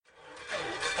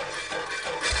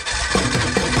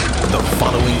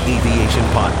Daily Aviation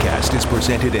Podcast is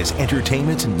presented as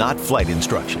entertainment, not flight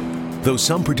instruction. Though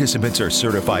some participants are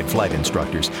certified flight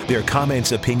instructors, their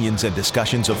comments, opinions, and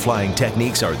discussions of flying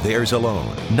techniques are theirs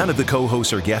alone. None of the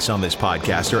co-hosts or guests on this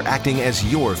podcast are acting as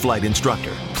your flight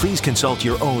instructor. Please consult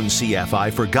your own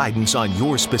CFI for guidance on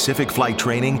your specific flight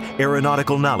training,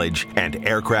 aeronautical knowledge, and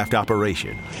aircraft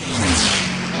operation.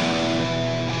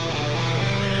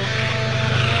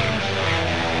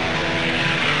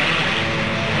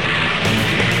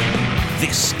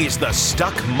 This is the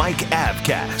Stuck Mike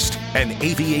Avcast, an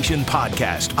aviation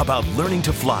podcast about learning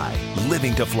to fly,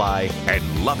 living to fly,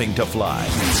 and loving to fly.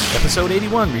 Episode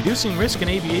 81, Reducing Risk in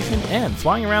Aviation and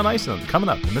Flying Around Iceland, coming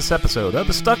up in this episode of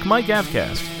the Stuck Mike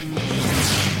Avcast.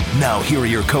 Now here are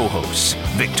your co-hosts,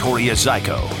 Victoria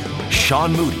Zyko,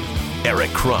 Sean Moody, Eric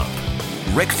Crump,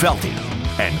 Rick Felty,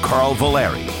 and Carl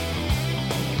Valeri.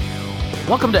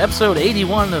 Welcome to episode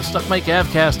 81 of Stuck Mike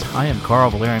Avcast. I am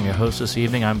Carl Valeri, I'm your host this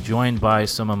evening. I'm joined by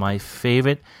some of my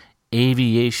favorite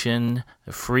aviation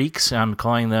freaks. I'm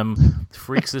calling them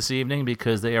freaks this evening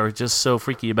because they are just so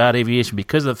freaky about aviation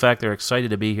because of the fact they're excited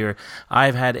to be here.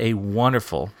 I've had a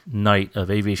wonderful night of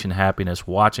aviation happiness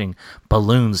watching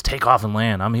balloons take off and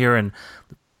land. I'm here in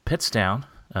Pittstown,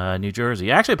 New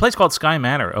Jersey. Actually, a place called Sky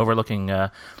Manor overlooking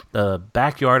the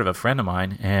backyard of a friend of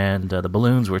mine, and the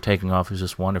balloons were taking off. It was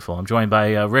just wonderful. I'm joined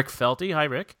by Rick Felty. Hi,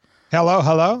 Rick.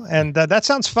 Hello. And that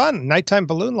sounds fun. Nighttime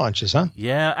balloon launches, huh?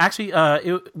 Yeah, actually,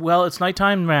 it's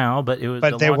nighttime now, but it was.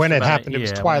 But when it happened, it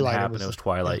was twilight. It was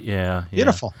twilight. Yeah,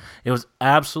 beautiful. It was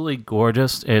absolutely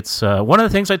gorgeous. It's one of the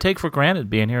things I take for granted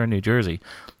being here in New Jersey.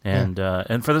 And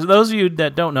for those of you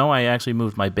that don't know, I actually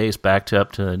moved my base back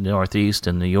up to the Northeast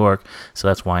in New York, so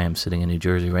that's why I'm sitting in New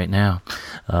Jersey right now.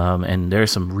 And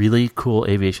there's some really cool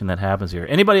aviation that happens here.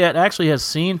 Anybody that actually has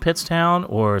seen Pittstown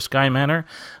or Sky Manor,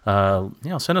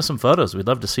 send us some photos. We'd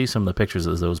love to see some of the pictures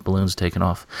of those balloons taking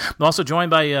off. I'm also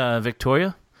joined by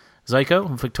Victoria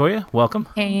Zyko. Victoria, welcome.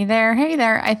 Hey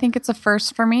there. I think it's a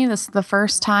first for me. This is the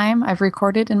first time I've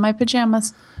recorded in my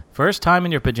pajamas. First time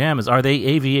in your pajamas. Are they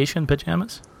aviation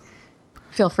pajamas?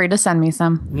 Feel free to send me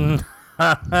some.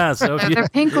 They're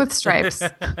pink with stripes.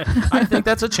 I think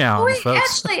that's a challenge,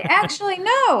 folks. Actually,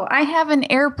 no. I have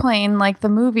an airplane like the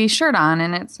movie shirt on,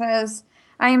 and it says,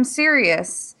 "I am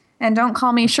serious, and don't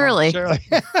call me Shirley."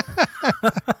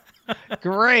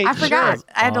 Great. I forgot. Sure.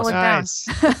 I had to look down.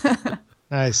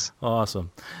 Nice. Awesome.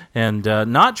 And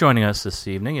not joining us this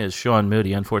evening is Sean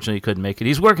Moody. Unfortunately, he couldn't make it.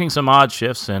 He's working some odd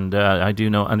shifts, and I do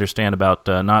understand about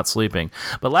not sleeping.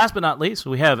 But last but not least,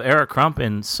 we have Eric Crump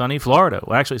in sunny Florida.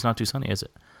 Well, actually, it's not too sunny, is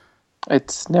it?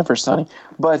 It's never sunny.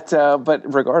 But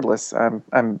regardless,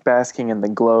 I'm basking in the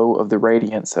glow of the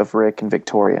radiance of Rick and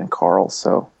Victoria and Carl,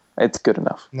 so it's good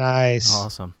enough. Nice.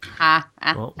 Awesome.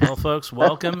 Well, folks,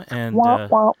 welcome. And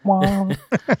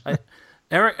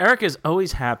Eric is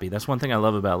always happy. That's one thing I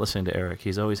love about listening to Eric.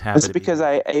 He's always happy. It's because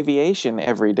I aviation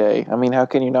every day. I mean, how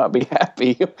can you not be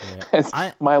happy?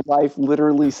 Yeah. My life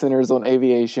literally centers on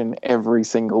aviation every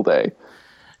single day.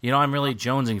 You know, I'm really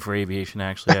jonesing for aviation,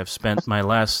 actually. I've spent my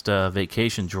last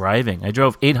vacation driving. I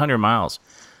drove 800 miles.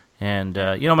 And,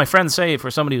 my friends say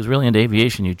for somebody who's really into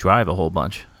aviation, you drive a whole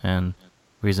bunch. And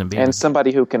reason being... And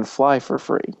somebody who can fly for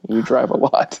free, you drive a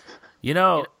lot.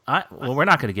 We're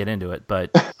not going to get into it,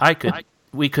 but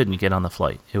we couldn't get on the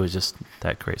flight. It was just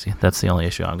that crazy. That's the only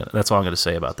issue. That's all I'm going to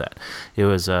say about that. It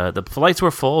was the flights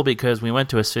were full because we went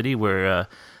to a city where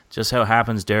just how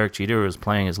happens Derek Jeter was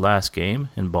playing his last game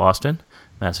in Boston,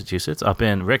 Massachusetts, up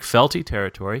in Rick Felty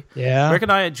territory. Yeah. Rick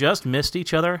and I had just missed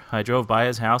each other. I drove by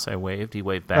his house. I waved. He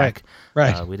waved back.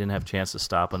 Right. We didn't have a chance to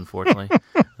stop, unfortunately.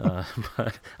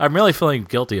 But I'm really feeling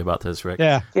guilty about this, Rick.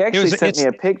 Yeah. He actually sent me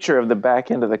a picture of the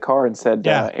back end of the car and said,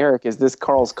 Eric, is this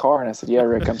Carl's car? And I said, yeah,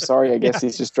 Rick, I'm sorry. I guess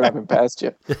he's just driving past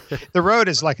you. The road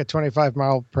is like a 25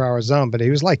 mile per hour zone, but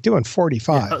he was like doing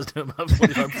 45. Yeah, I was doing about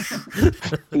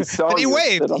 45. He saw and he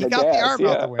waved. He got the arm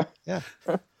out the way. Yeah.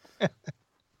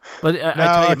 But I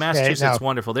tell you, Massachusetts is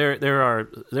wonderful.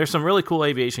 There's some really cool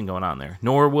aviation going on there.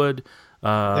 Norwood, what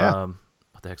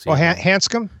the heck's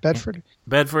Hanscom, Bedford.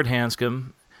 Bedford,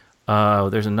 Hanscom.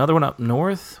 There's another one up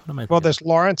north. What am I thinking? Well, there's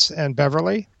Lawrence and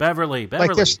Beverly. Beverly.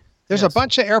 Like there's a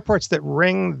bunch of airports that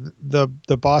ring the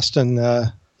Boston,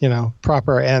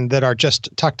 proper, and that are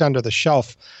just tucked under the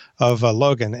shelf of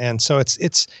Logan, and so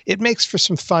it makes for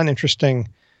some fun, interesting,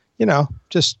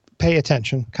 just pay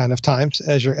attention kind of times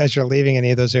as you're leaving any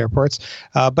of those airports,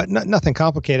 but nothing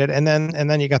complicated. And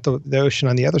then you got the ocean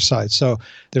on the other side, so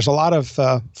there's a lot of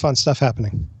fun stuff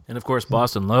happening. And of course,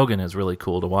 Boston Logan is really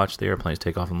cool to watch the airplanes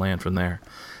take off and land from there.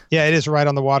 Yeah, it is right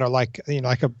on the water, like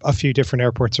a few different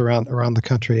airports around the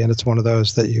country, and it's one of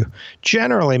those that you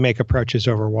generally make approaches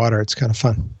over water. It's kind of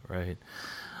fun. Right.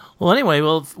 Well, anyway,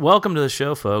 welcome to the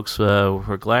show, folks.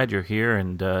 We're glad you're here,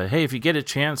 and hey, if you get a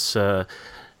chance,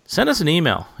 send us an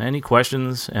email. Any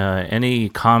questions, any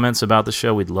comments about the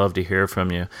show? We'd love to hear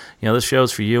from you. This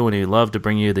show's for you, and we'd love to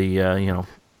bring you the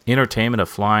entertainment of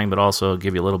flying, but also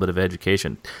give you a little bit of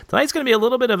education. Tonight's going to be a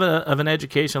little bit of an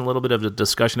education, a little bit of a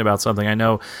discussion about something I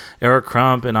know Eric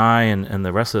Crump and I and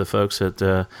the rest of the folks at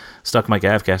Stuck Mike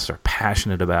Avcast are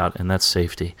passionate about, and that's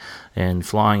safety and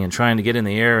flying and trying to get in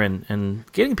the air and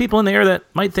getting people in the air that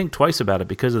might think twice about it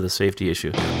because of the safety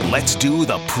issue. Let's do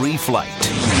the pre-flight.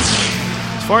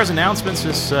 As far as announcements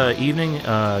this evening,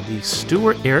 the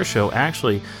Stewart Air Show,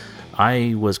 actually,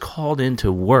 I was called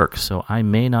into work, so I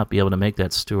may not be able to make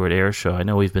that Stewart Air Show. I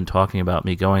know we've been talking about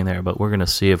me going there, but we're going to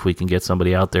see if we can get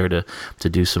somebody out there to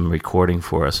do some recording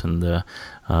for us. And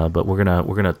but we're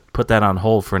gonna put that on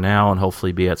hold for now, and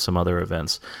hopefully be at some other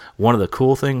events. One of the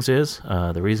cool things is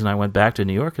the reason I went back to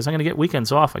New York is I'm going to get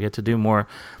weekends off. I get to do more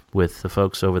with the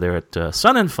folks over there at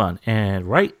Sun and Fun, and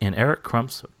right in Eric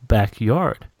Crump's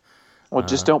backyard. Well,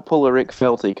 just don't pull a Rick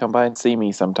Felty. Come by and see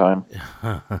me sometime.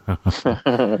 Wow.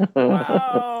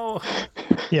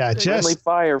 Yeah,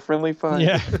 friendly fire.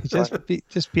 Yeah,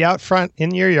 just be out front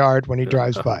in your yard when he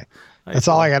drives by. That's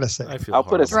all I got to say. I'll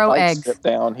put a spike strip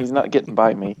down. He's not getting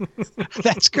by me.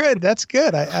 That's good.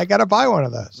 I got to buy one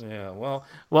of those. Yeah. Well.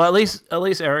 At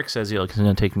least Eric says he's going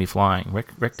to take me flying.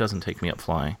 Rick doesn't take me up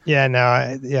flying. Yeah.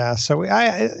 No. Yeah. So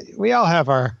we all have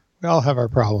our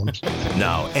problems.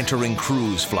 Now entering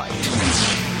cruise flight.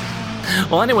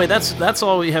 Well, anyway, that's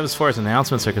all we have as far as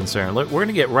announcements are concerned. Look, we're going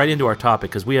to get right into our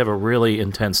topic because we have a really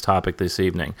intense topic this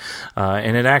evening.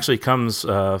 And it actually comes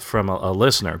from a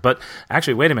listener. But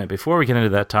actually, wait a minute. Before we get into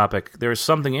that topic, there's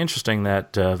something interesting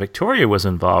that Victoria was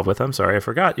involved with. I'm sorry, I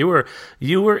forgot. You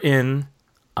were in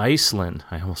Iceland.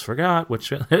 I almost forgot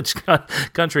which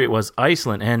country it was.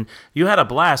 Iceland. And you had a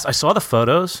blast. I saw the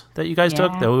photos that you guys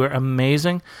took. They were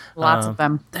amazing. Lots of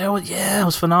them. It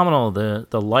was phenomenal.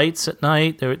 The lights at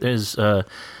night. There's I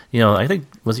think,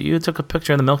 was it you who took a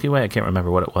picture of the Milky Way? I can't remember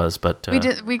what it was, but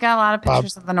we got a lot of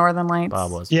pictures of the Northern Lights.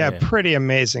 Bob was. Yeah, pretty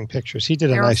amazing pictures. He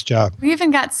did a nice job. We even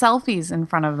got selfies in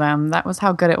front of them. That was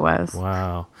how good it was.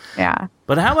 Wow. Yeah.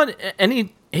 But how about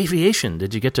any aviation?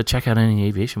 Did you get to check out any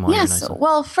aviation while you were in Iceland?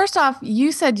 Well, first off,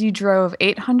 you said you drove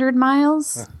 800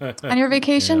 miles on your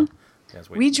vacation. Yeah.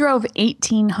 We drove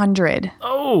 1,800.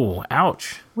 Oh,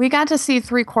 ouch. We got to see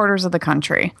 3/4 of the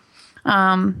country.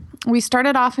 We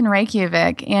started off in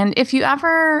Reykjavik, and if you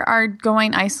ever are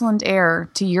going Iceland Air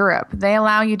to Europe, they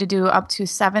allow you to do up to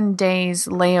 7 days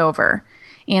layover,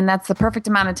 and that's the perfect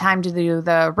amount of time to do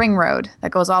the ring road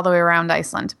that goes all the way around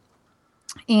Iceland.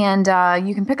 And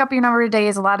you can pick up your number of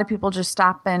days. A lot of people just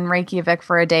stop in Reykjavik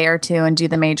for a day or two and do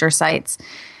the major sites.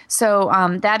 So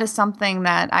that is something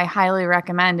that I highly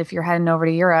recommend if you're heading over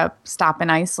to Europe. Stop in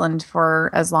Iceland for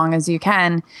as long as you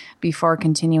can before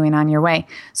continuing on your way.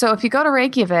 So if you go to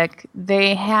Reykjavik,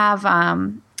 they have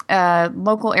a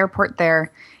local airport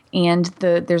there, and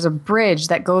there's a bridge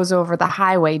that goes over the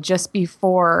highway just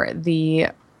before the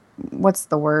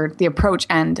approach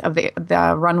end of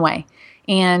the runway.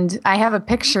 And I have a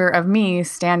picture of me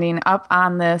standing up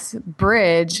on this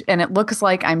bridge, and it looks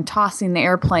like I'm tossing the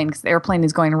airplane because the airplane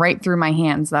is going right through my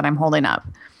hands that I'm holding up.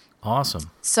 Awesome.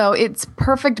 So it's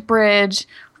perfect bridge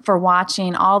for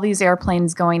watching all these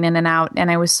airplanes going in and out.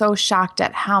 And I was so shocked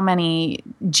at how many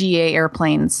GA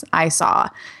airplanes I saw.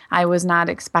 I was not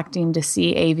expecting to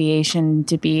see aviation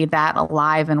to be that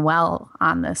alive and well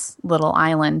on this little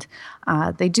island.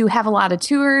 They do have a lot of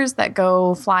tours that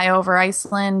go fly over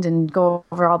Iceland and go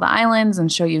over all the islands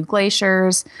and show you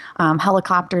glaciers,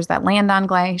 helicopters that land on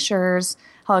glaciers,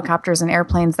 helicopters and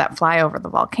airplanes that fly over the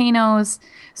volcanoes.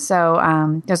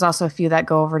 So there's also a few that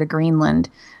go over to Greenland.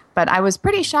 But I was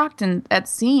pretty shocked at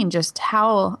seeing just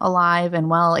how alive and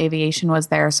well aviation was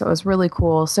there. So it was really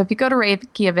cool. So if you go to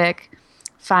Reykjavik,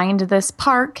 find this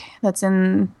park that's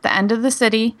in the end of the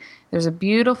city. There's a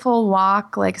beautiful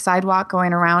sidewalk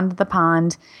going around the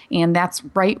pond, and that's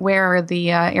right where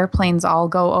the airplanes all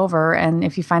go over. And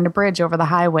if you find a bridge over the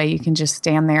highway, you can just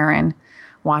stand there and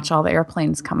watch all the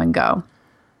airplanes come and go.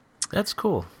 That's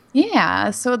cool.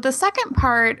 Yeah. So the second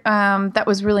part that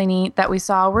was really neat that we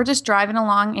saw, we're just driving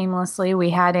along aimlessly. We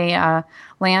had a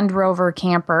Land Rover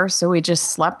camper, so we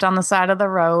just slept on the side of the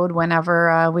road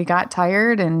whenever we got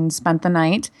tired and spent the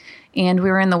night. And we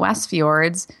were in the West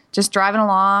Fjords, just driving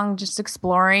along, just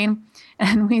exploring,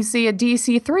 and we see a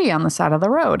DC-3 on the side of the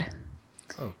road.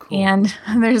 Oh, cool. And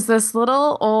there's this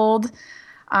little old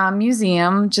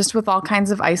museum just with all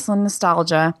kinds of Iceland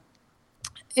nostalgia.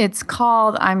 It's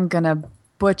called, I'm going to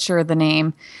butcher the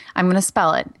name. I'm going to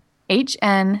spell it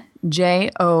HNJOTUR,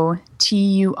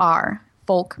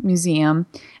 Folk Museum.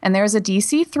 And there's a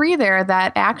DC-3 there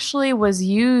that actually was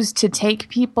used to take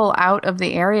people out of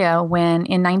the area in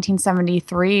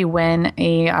 1973 when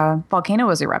a volcano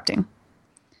was erupting.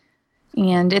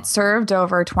 And it served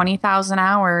over 20,000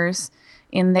 hours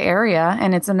in the area,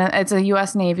 and it's a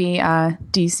U.S. Navy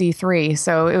DC-3.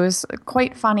 So it was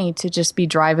quite funny to just be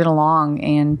driving along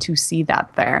and to see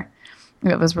that there.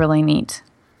 It was really neat.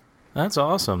 That's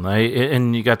awesome.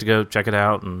 And you got to go check it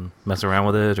out and mess around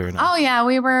with it, or no? Oh, yeah.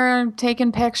 We were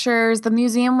taking pictures. The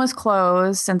museum was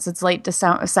closed since it's late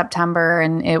September,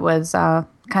 and it was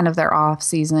kind of their off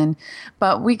season.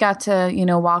 But we got to,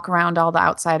 walk around all the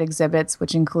outside exhibits,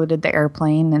 which included the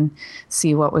airplane, and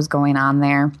see what was going on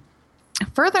there.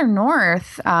 Further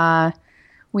north,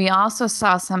 we also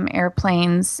saw some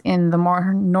airplanes in the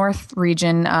more north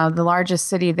region, the largest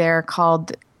city there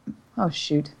called, what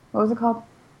was it called?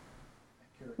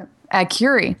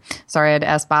 Curie. Sorry, I had to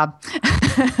ask Bob.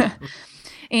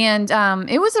 And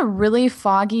it was a really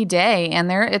foggy day,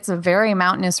 and it's a very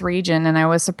mountainous region, and I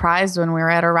was surprised when we were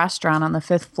at a restaurant on the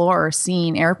 5th floor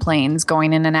seeing airplanes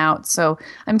going in and out. So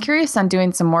I'm curious on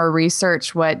doing some more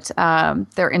research what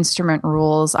their instrument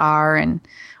rules are, and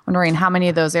wondering how many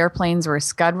of those airplanes were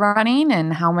scud running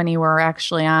and how many were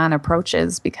actually on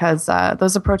approaches, because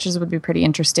those approaches would be pretty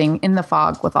interesting in the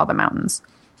fog with all the mountains.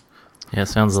 Yeah, it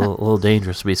sounds a little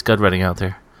dangerous to be scud running out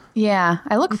there. Yeah,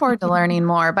 I look forward to learning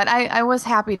more, but I was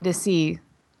happy to see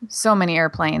so many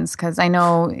airplanes, because I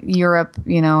know Europe,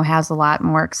 has a lot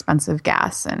more expensive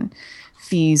gas and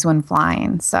fees when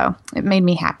flying, so it made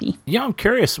me happy. Yeah, I'm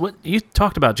curious. What you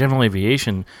talked about general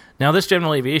aviation. Now, this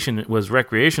general aviation was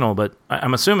recreational, but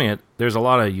I'm assuming there's a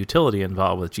lot of utility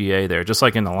involved with GA there, just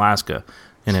like in Alaska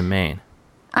and in Maine.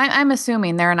 I'm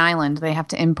assuming they're an island; they have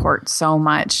to import so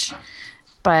much,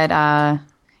 but.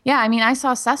 Yeah, I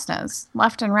saw Cessnas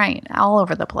left and right all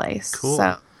over the place. Cool.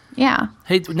 So, yeah.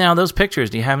 Hey, now those pictures,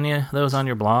 do you have any of those on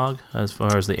your blog as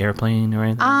far as the airplane or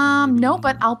anything? No,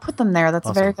 but I'll put them there. That's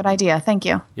awesome. A very good idea. Thank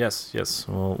you. Yes.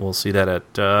 We'll see that at,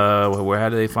 how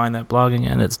do they find that blog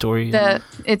again? It's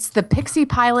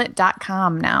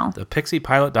thepixiepilot.com now.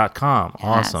 Thepixiepilot.com.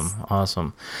 Yes.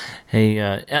 Awesome. Hey,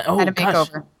 had a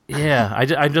makeover. Yeah,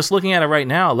 I'm just looking at it right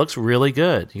now. It looks really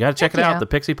good. You got to check it out,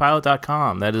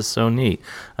 thepixiepilot.com. That is so neat.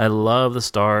 I love the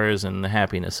stars and the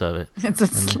happiness of it.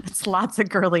 It's lots of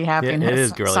girly happiness. Yeah, it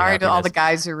is girly Sorry happiness. to all the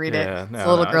guys who read it. It's a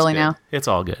little girly now. It's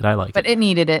all good. I like it. But it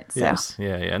needed it. So. Yes.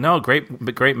 Yeah. No, great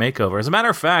makeover. As a matter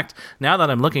of fact, now that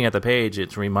I'm looking at the page,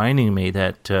 it's reminding me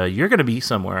that you're going to be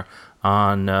somewhere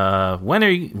on when are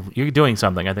you're doing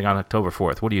something? I think on October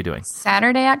 4th. What are you doing?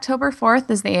 Saturday, October 4th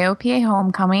is the AOPA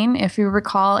homecoming. If you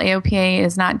recall, AOPA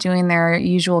is not doing their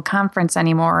usual conference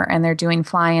anymore, and they're doing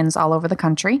fly-ins all over the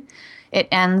country. It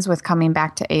ends with coming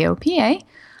back to AOPA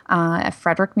at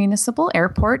Frederick Municipal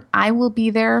Airport. I will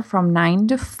be there from 9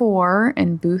 to 4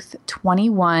 in booth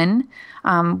 21,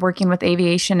 working with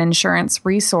Aviation Insurance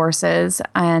Resources,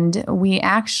 and we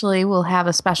actually will have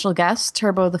a special guest,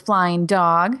 Turbo the Flying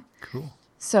Dog. Cool.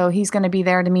 So he's going to be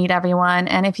there to meet everyone.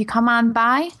 And if you come on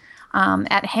by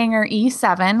at Hangar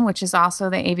E7, which is also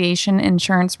the Aviation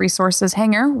Insurance Resources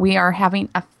hangar, we are having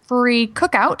a free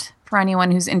cookout for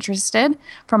anyone who's interested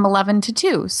from 11 to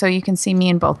 2. So you can see me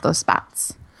in both those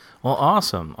spots. Well,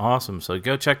 awesome. So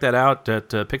go check that out at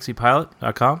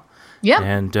pixiepilot.com. Yeah.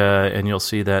 And you'll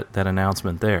see that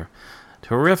announcement there.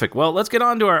 Terrific. Well, let's get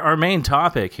on to our main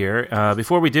topic here.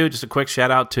 Before we do, just a quick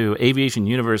shout out to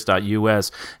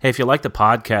aviationuniverse.us. Hey, if you like the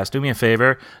podcast, do me a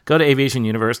favor. Go to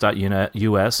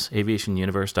aviationuniverse.us,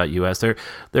 aviationuniverse.us.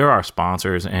 They're our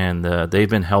sponsors, and they've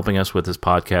been helping us with this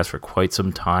podcast for quite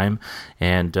some time.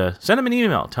 And send them an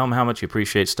email. Tell them how much you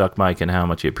appreciate Stuck Mike and how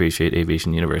much you appreciate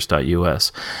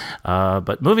aviationuniverse.us.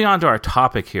 But moving on to our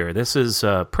topic here. This is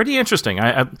pretty interesting.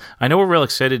 I know we're real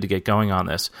excited to get going on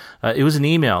this. It was an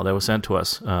email that was sent to us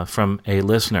from a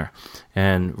listener,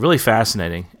 and really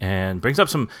fascinating, and brings up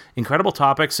some incredible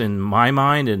topics in my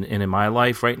mind and in my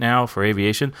life right now for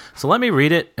aviation. So let me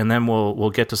read it, and then we'll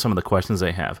get to some of the questions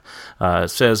they have. It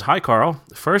says, "Hi, Carl.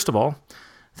 First of all,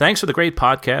 thanks for the great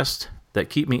podcast that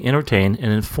keep me entertained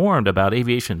and informed about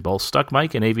aviation, both Stuck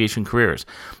Mike and aviation careers.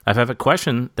 I have a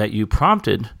question that you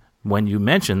prompted when you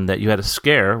mentioned that you had a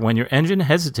scare when your engine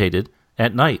hesitated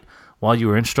at night while you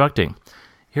were instructing.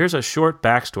 Here's a short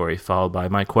backstory followed by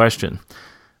my question.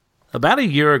 About a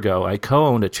year ago, I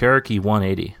co-owned a Cherokee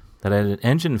 180 that had an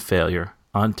engine failure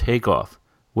on takeoff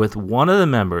with one of the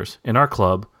members in our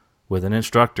club with an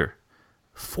instructor.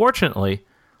 Fortunately,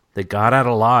 They got out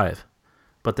alive,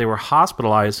 but they were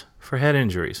hospitalized for head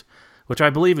injuries, which I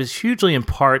believe is hugely in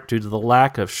part due to the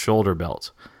lack of shoulder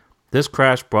belts. This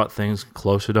crash brought things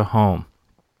closer to home.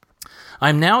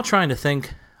 I'm now trying to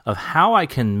think of how I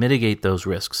can mitigate those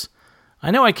risks.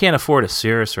 I know I can't afford a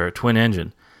Cirrus or a twin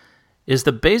engine. Is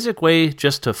the basic way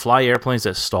just to fly airplanes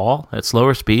that stall at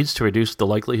slower speeds to reduce the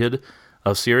likelihood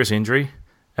of serious injury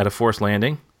at a forced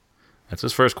landing? That's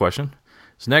his first question.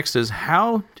 His next is,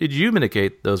 how did you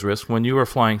mitigate those risks when you were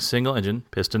flying single-engine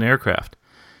piston aircraft?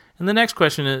 And the next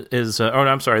question is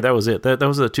I'm sorry, that was it.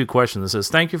 Those are the two questions. It says,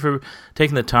 thank you for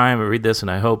taking the time to read this,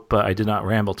 and I hope I did not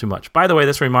ramble too much. By the way,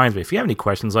 this reminds me, if you have any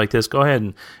questions like this, go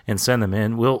ahead and send them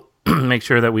in. We'll make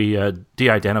sure that we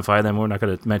de-identify them. We're not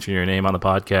going to mention your name on the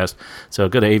podcast. So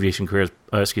go to Aviation Careers,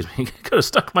 go to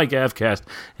Stuck Mike Avcast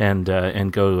and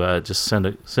go just do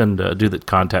the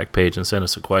contact page and send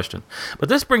us a question. But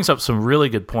this brings up some really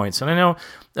good points, and I know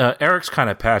Eric's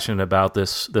kind of passionate about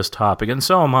this topic, and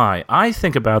so am I. I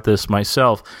think about this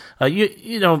myself.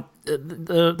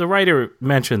 The writer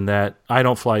mentioned that I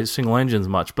don't fly single engines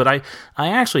much, but I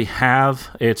actually have.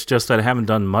 It's just that I haven't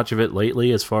done much of it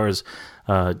lately as far as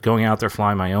going out there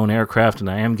flying my own aircraft, and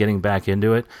I am getting back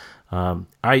into it.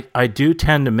 I do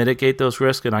tend to mitigate those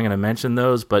risks, and I'm going to mention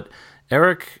those. But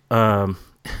Eric, what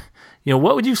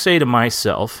would you say to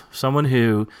myself, someone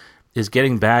who is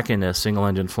getting back into single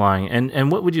engine flying,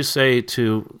 and what would you say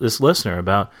to this listener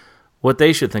about what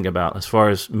they should think about as far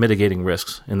as mitigating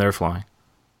risks in their flying?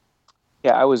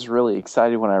 Yeah, I was really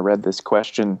excited when I read this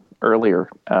question earlier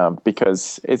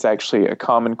because it's actually a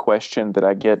common question that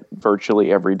I get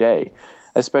virtually every day,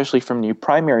 especially from new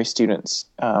primary students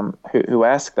who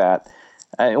ask that.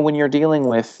 And when you're dealing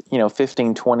with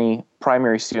 15, 20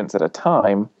 primary students at a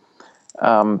time,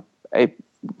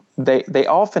 they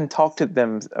often talk to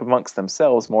them amongst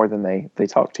themselves more than they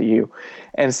talk to you.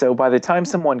 And so by the time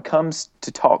someone comes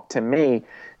to talk to me,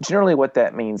 generally what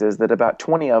that means is that about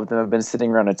 20 of them have been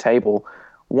sitting around a table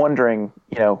wondering,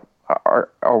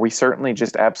 are we certainly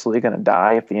just absolutely going to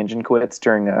die if the engine quits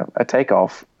during a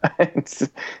takeoff?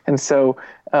 and so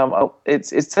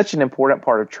it's such an important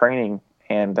part of training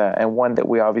and one that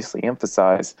we obviously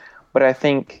emphasize. But I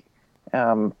think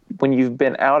when you've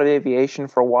been out of aviation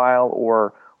for a while,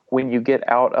 or when you get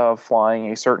out of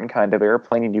flying a certain kind of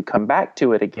airplane and you come back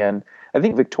to it again, I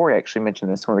think Victoria actually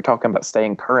mentioned this when we were talking about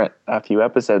staying current a few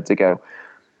episodes ago.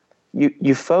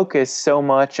 You focus so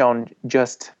much on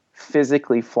just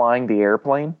physically flying the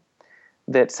airplane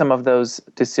that some of those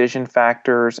decision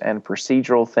factors and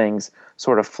procedural things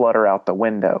sort of flutter out the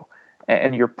window.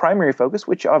 And your primary focus,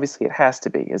 which obviously it has to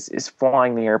be, is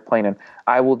flying the airplane, and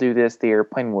I will do this, the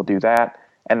airplane will do that,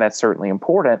 and that's certainly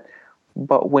important.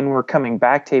 But when we're coming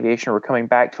back to aviation, we're coming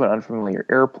back to an unfamiliar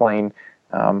airplane,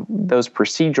 those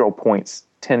procedural points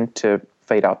tend to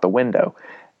fade out the window.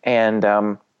 And,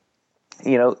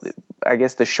 I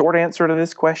guess the short answer to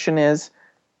this question is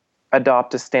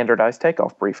adopt a standardized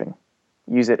takeoff briefing.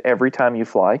 Use it every time you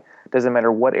fly. Doesn't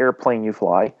matter what airplane you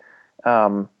fly.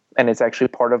 And it's actually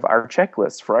part of our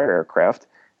checklist for our aircraft.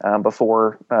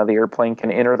 Before the airplane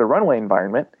can enter the runway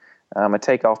environment, a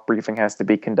takeoff briefing has to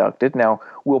be conducted. Now,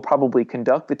 we'll probably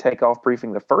conduct the takeoff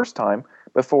briefing the first time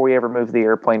before we ever move the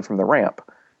airplane from the ramp.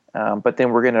 But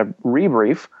then we're going to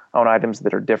rebrief on items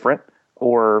that are different,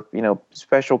 or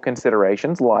special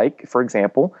considerations like, for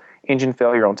example, engine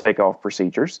failure on takeoff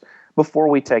procedures before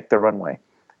we take the runway.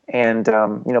 And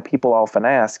people often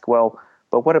ask, well,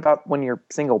 but what about when you're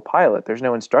single pilot? There's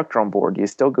no instructor on board. Do you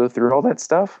still go through all that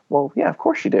stuff? Well, yeah, of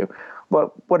course you do.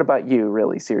 But what about you,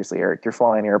 really? Seriously, Eric, you're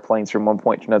flying airplanes from one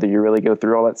point to another. You really go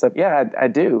through all that stuff? Yeah, I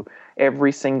do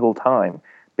every single time,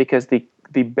 because the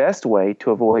best way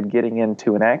to avoid getting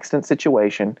into an accident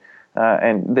situation,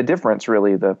 and the difference,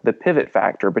 really, the pivot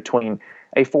factor between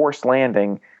a forced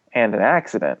landing and an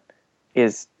accident,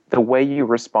 is the way you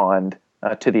respond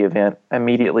to the event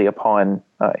immediately upon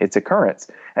its occurrence.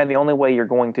 And the only way you're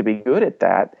going to be good at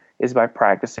that is by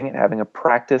practicing and having a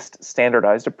practiced,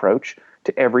 standardized approach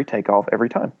to every takeoff every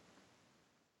time.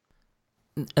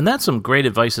 And that's some great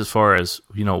advice as far as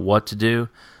what to do.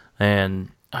 And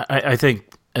I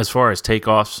think as far as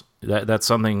takeoffs, that's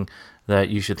something that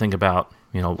you should think about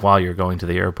while you're going to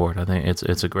the airport. I think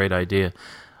it's a great idea.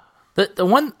 The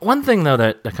one thing though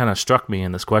that kind of struck me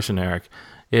in this question, Eric,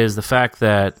 is the fact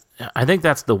that I think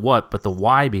that's the what, but the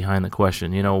why behind the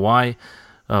question.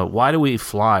 Why do we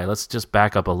fly? Let's just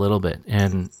back up a little bit.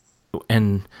 And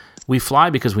we fly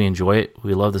because we enjoy it.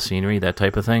 We love the scenery, that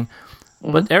type of thing.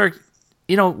 Mm-hmm. But Eric,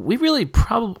 we really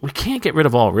we can't get rid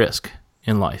of all risk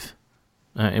in life.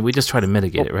 And we just try to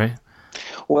mitigate it, right?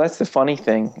 Well, that's the funny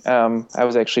thing. I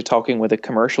was actually talking with a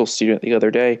commercial student the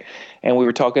other day, and we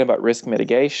were talking about risk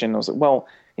mitigation. I was like, well,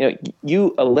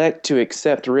 you elect to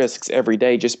accept risks every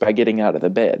day just by getting out of the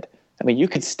bed. I mean, you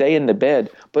could stay in the bed,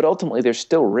 but ultimately there's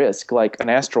still risk, like an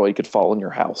asteroid could fall on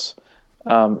your house.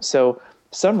 So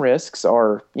some risks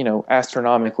are,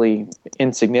 astronomically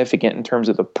insignificant in terms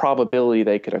of the probability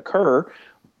they could occur,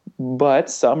 but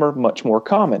some are much more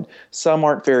common. Some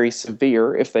aren't very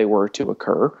severe if they were to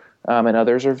occur, and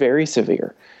others are very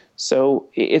severe. So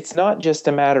it's not just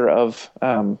a matter of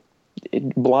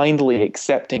blindly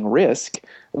accepting risk.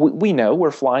 We know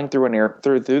we're flying through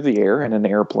the air in an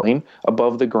airplane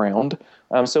above the ground.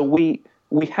 So we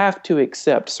have to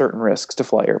accept certain risks to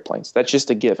fly airplanes. That's just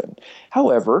a given.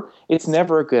 However, it's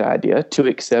never a good idea to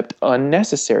accept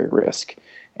unnecessary risk.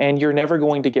 And you're never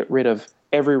going to get rid of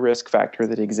every risk factor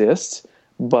that exists.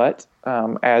 But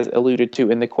as alluded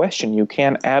to in the question, you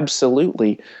can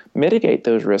absolutely mitigate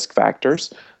those risk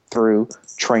factors through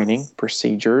training,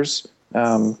 procedures,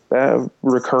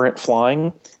 recurrent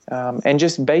flying, and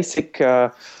just basic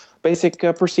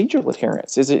procedural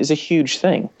adherence is a huge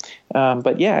thing.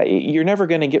 But yeah, you're never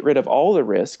going to get rid of all the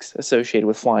risks associated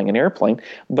with flying an airplane.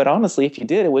 But honestly, if you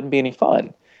did, it wouldn't be any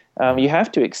fun. You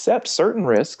have to accept certain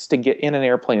risks to get in an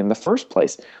airplane in the first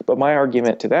place. But my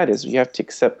argument to that is you have to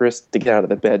accept risks to get out of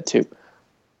the bed too.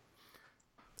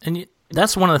 And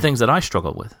that's one of the things that I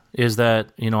struggle with, is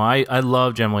that, I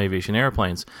love general aviation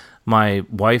airplanes. My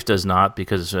wife does not,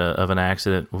 because of an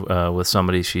accident with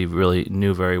somebody she really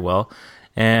knew very well.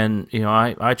 And,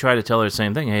 I try to tell her the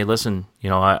same thing. Hey, listen,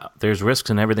 there's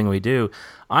risks in everything we do.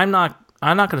 I'm not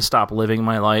going to stop living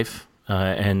my life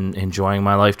and enjoying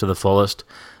my life to the fullest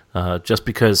just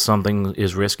because something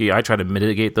is risky. I try to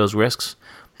mitigate those risks,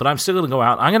 but I'm still going to go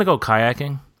out. I'm going to go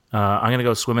kayaking. I'm going to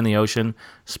go swim in the ocean,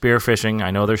 spearfishing. I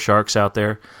know there's sharks out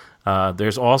there.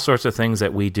 There's all sorts of things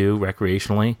that we do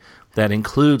recreationally that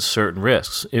includes certain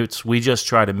risks. We just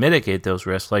try to mitigate those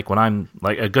risks. Like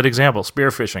a good example,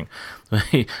 spearfishing.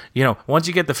 Once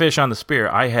you get the fish on the spear,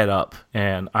 I head up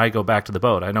and I go back to the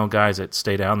boat. I know guys that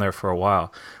stay down there for a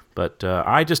while, but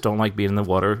I just don't like being in the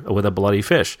water with a bloody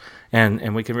fish.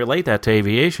 And we can relate that to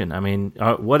aviation. I mean,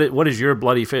 what is your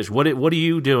bloody fish? What are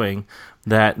you doing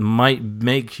that might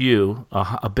make you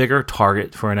a bigger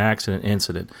target for an accident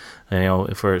incident?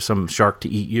 For some shark to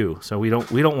eat you. So we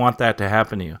don't want that to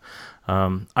happen to you. I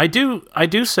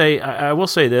will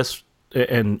say this,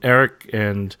 and Eric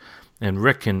and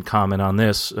Rick can comment on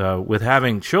this. With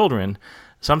having children,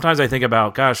 sometimes I think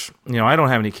about, gosh, I don't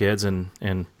have any kids,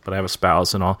 but I have a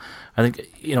spouse and all. I think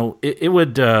it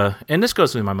would, and this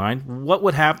goes through my mind. What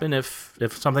would happen if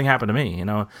something happened to me?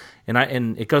 And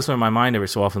it goes through my mind every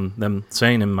so often. Them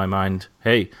saying in my mind,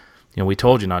 hey, we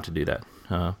told you not to do that.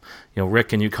 Rick,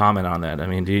 can you comment on that? I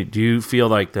mean, do you feel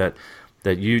like that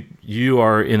you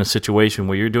are in a situation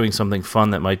where you're doing something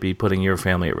fun that might be putting your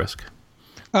family at risk?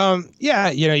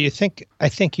 Yeah, I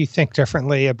think you think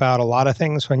differently about a lot of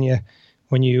things when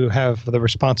you have the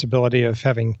responsibility of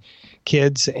having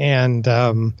kids, and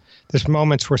there's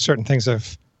moments where certain things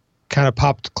have kind of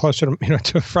popped closer to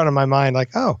to the front of my mind,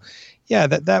 like, oh, yeah,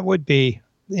 that would be,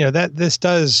 that this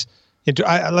does.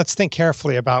 Let's think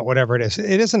carefully about whatever it is.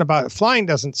 It isn't about flying.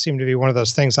 Doesn't seem to be one of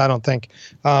those things. I don't think.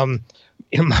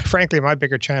 Frankly, my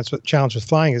bigger challenge with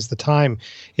flying is the time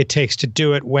it takes to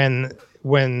do it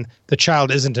when the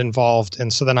child isn't involved,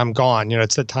 and so then I'm gone.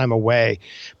 It's the time away.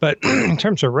 But in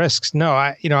terms of risks, no.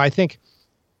 I think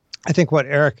what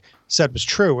Eric said was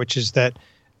true, which is that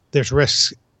there's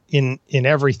risks in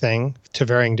everything to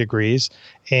varying degrees,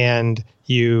 and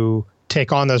you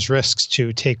take on those risks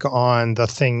to take on the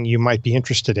thing you might be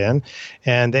interested in,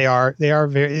 and they are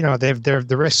very,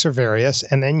 the risks are various,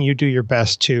 and then you do your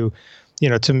best to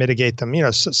mitigate them.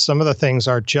 Some of the things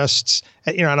are just,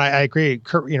 and I agree,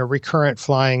 recurrent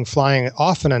flying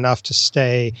often enough to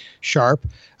stay sharp,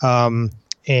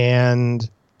 and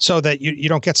so that you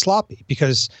don't get sloppy,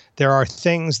 because there are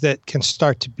things that can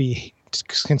start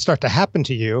to happen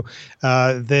to you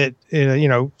that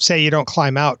say you don't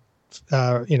climb out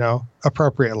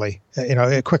appropriately,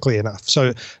 quickly enough.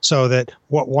 So that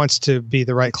what wants to be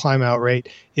the right climb out rate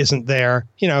isn't there,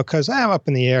 because I'm up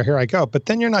in the air, here I go. But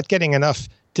then you're not getting enough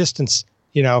distance,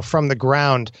 from the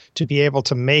ground to be able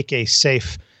to make a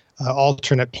safe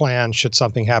alternate plan should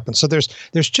something happen. So there's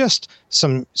just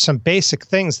some basic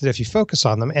things that if you focus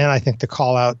on them, and I think the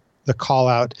call out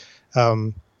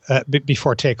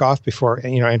before takeoff, before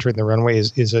entering the runway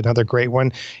is another great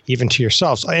one, even to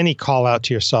yourself. So any call out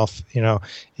to yourself,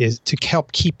 is to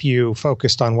help keep you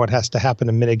focused on what has to happen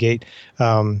to mitigate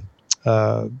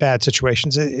bad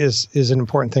situations is an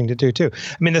important thing to do too.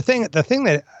 I mean, the thing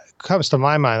that comes to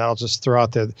my mind, I'll just throw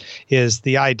out there, is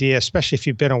the idea, especially if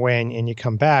you've been away and you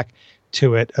come back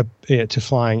to it, to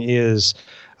flying, is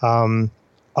a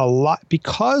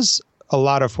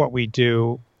lot of what we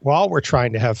do while we're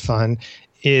trying to have fun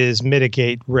is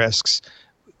mitigate risks.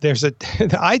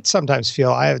 I sometimes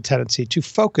feel I have a tendency to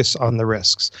focus on the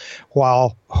risks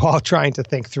while trying to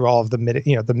think through all of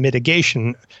the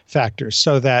mitigation factors,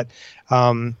 so that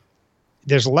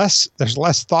there's less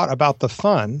thought about the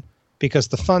fun, because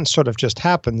the fun sort of just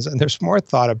happens, and there's more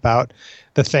thought about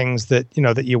the things that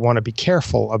you want to be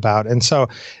careful about. And so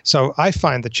I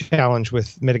find the challenge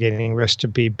with mitigating risk to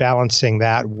be balancing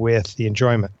that with the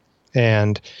enjoyment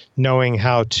and knowing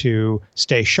how to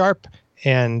stay sharp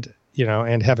and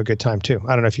have a good time too.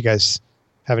 I don't know if you guys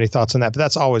have any thoughts on that, but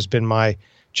that's always been my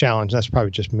challenge. That's probably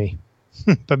just me,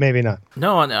 but maybe not.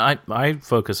 No, and I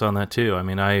focus on that too. I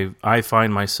mean, I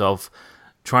find myself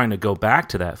trying to go back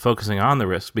to that, focusing on the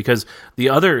risk, because the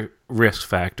other risk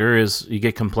factor is you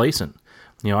get complacent.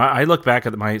 I look back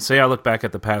at I look back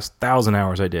at the past 1,000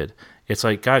 hours I did. It's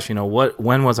like, gosh,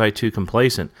 when was I too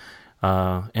complacent?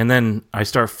 And then I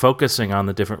start focusing on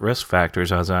the different risk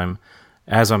factors as I'm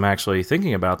actually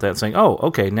thinking about that, saying, oh,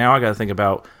 okay, now I got to think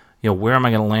about, where am I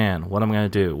going to land? What am I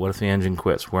going to do? What if the engine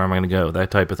quits? Where am I going to go?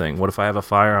 That type of thing. What if I have a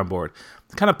fire on board?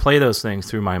 I kind of play those things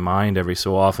through my mind every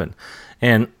so often.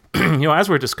 And, as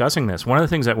we're discussing this, one of the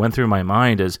things that went through my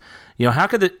mind is, how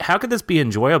could this be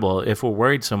enjoyable if we're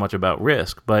worried so much about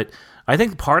risk? But I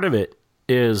think part of it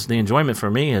is the enjoyment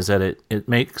for me is that it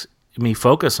makes me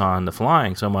focus on the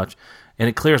flying so much, and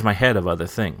it clears my head of other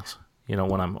things.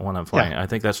 When I'm flying. Yeah. I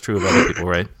think that's true of other people,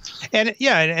 right? And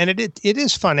it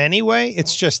is fun anyway.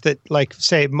 It's just that, like,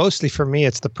 say, mostly for me,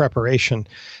 it's the preparation,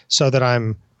 so that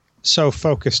I'm so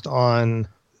focused on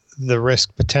the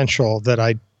risk potential that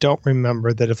I don't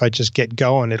remember that if I just get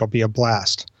going, it'll be a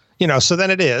blast. So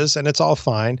then it is, and it's all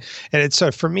fine. And it's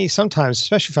for me sometimes,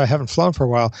 especially if I haven't flown for a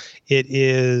while, it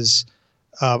is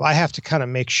I have to kind of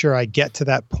make sure I get to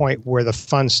that point where the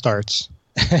fun starts.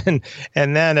 And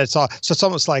then it's all, so it's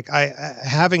almost like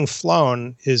having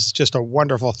flown is just a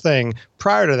wonderful thing.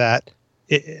 Prior to that,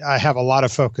 I have a lot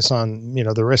of focus on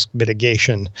the risk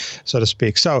mitigation, so to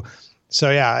speak. So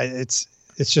yeah, it's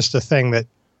just a thing that,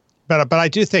 but I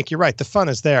do think you're right. The fun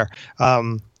is there,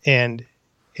 and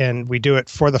we do it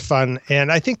for the fun.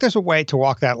 And I think there's a way to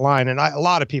walk that line, and a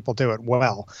lot of people do it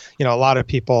well. A lot of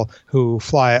people who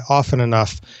fly often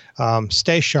enough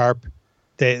stay sharp.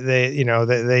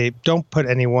 They don't put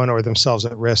anyone or themselves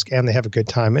at risk, and they have a good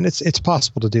time. And it's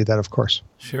possible to do that, of course.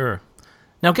 Sure.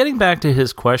 Now, getting back to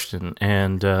his question,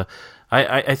 and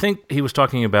I think he was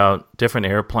talking about different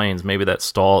airplanes, maybe that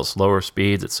stall at slower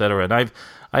speeds, et cetera. And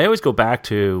I always go back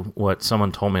to what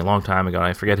someone told me a long time ago, and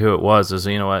I forget who it was, is,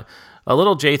 a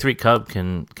little J3 Cub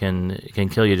can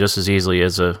kill you just as easily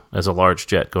as a large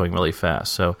jet going really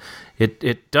fast. So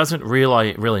it doesn't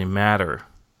really matter,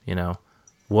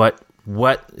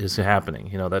 what is happening,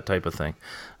 that type of thing.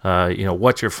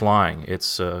 What you're flying.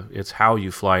 It's how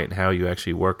you fly it and how you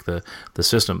actually work the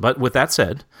system. But with that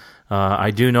said,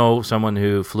 I do know someone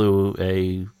who flew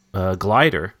a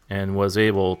glider and was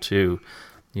able to,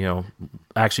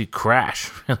 actually crash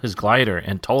his glider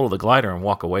and total the glider and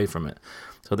walk away from it.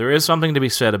 So there is something to be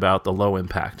said about the low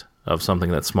impact of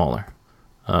something that's smaller.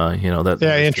 Yeah,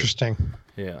 interesting.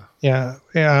 Yeah. Yeah.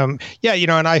 And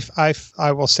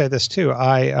I will say this too.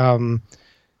 A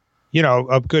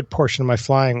good portion of my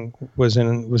flying was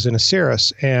in a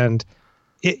Cirrus, and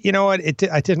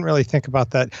I didn't really think about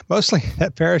that. Mostly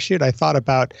that parachute, I thought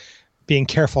about being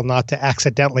careful not to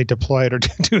accidentally deploy it or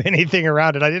to do anything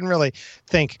around it. I didn't really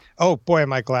think, oh boy,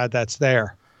 am I glad that's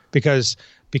there, because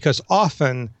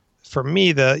often for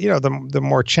me, the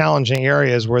more challenging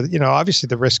areas where, obviously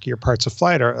the riskier parts of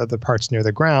flight are the parts near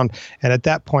the ground. And at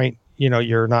that point,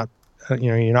 you're not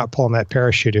pulling that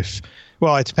parachute it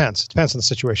depends. It depends on the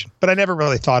situation. But I never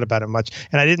really thought about it much.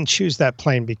 And I didn't choose that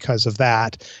plane because of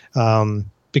that,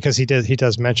 because he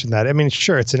does mention that. I mean,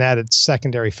 sure, it's an added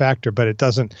secondary factor, but it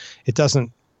doesn't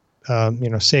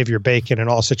save your bacon in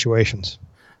all situations.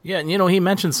 Yeah, and he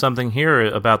mentioned something here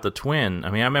about the twin.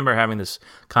 I mean, I remember having this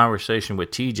conversation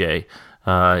with TJ.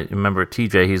 Remember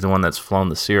TJ? He's the one that's flown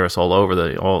the Cirrus all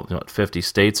over 50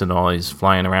 states and all. He's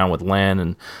flying around with Len,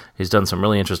 and he's done some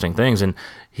really interesting things. And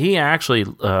he actually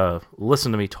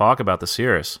listened to me talk about the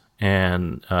Cirrus,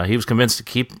 and he was convinced to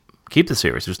keep the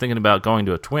Cirrus. He was thinking about going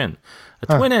to a twin. A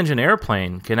twin-engine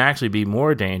airplane can actually be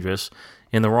more dangerous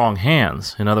in the wrong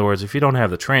hands. In other words, if you don't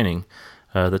have the training,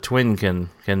 the twin can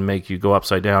make you go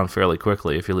upside down fairly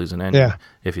quickly if you lose an engine,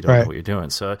 if you don't know what you're doing.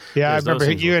 So I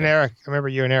remember you and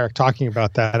Eric talking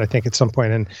about that, I think, at some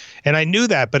point, and I knew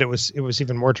that, but it was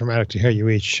even more dramatic to hear you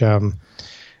each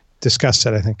discuss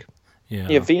it, I think. Yeah,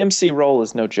 VMC roll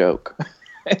is no joke.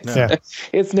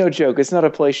 It's no joke. It's not a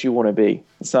place you want to be.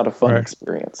 It's not a fun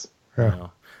experience. Yeah.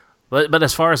 But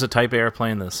as far as the type of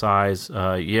airplane, the size,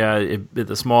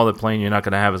 the smaller plane, you're not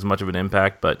going to have as much of an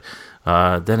impact. But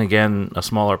then again, a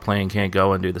smaller plane can't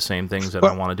go and do the same things that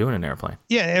I want to do in an airplane.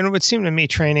 Yeah, and it would seem to me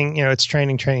training, it's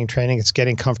training. It's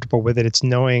getting comfortable with it. It's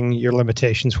knowing your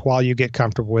limitations while you get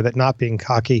comfortable with it, not being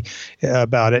cocky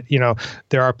about it.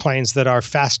 There are planes that are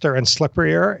faster and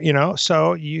slipperier,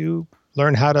 so you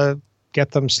learn how to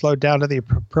get them slowed down to the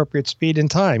appropriate speed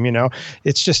and time.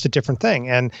 It's just a different thing.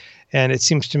 And it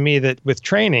seems to me that with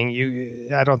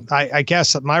training, I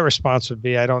guess my response would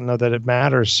be, I don't know that it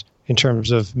matters in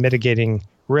terms of mitigating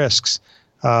risks,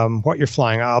 what you're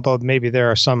flying, although maybe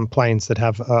there are some planes that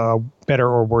have a better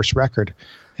or worse record.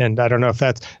 And I don't know if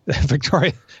that's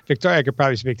Victoria could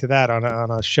probably speak to that on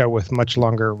a show with much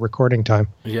longer recording time.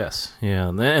 Yes. Yeah.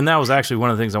 And that was actually one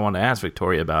of the things I wanted to ask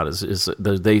Victoria about is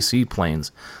they see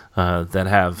planes that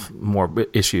have more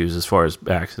issues as far as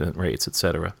accident rates, et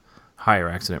cetera, higher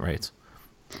accident rates.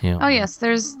 Oh, yes.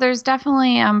 There's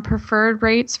definitely preferred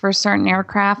rates for certain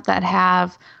aircraft that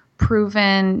have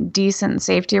proven decent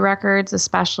safety records,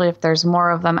 especially if there's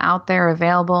more of them out there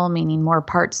available, meaning more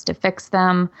parts to fix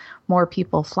them, more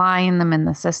people flying them in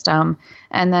the system.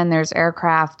 And then there's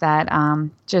aircraft that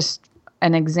just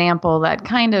an example that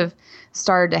kind of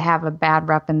started to have a bad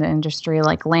rep in the industry,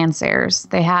 like Lancers.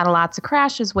 They had lots of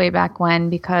crashes way back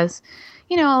when because,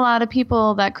 a lot of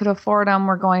people that could afford them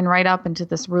were going right up into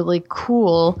this really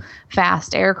cool,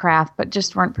 fast aircraft, but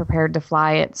just weren't prepared to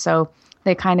fly it. So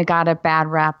they kind of got a bad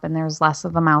rep, and there's less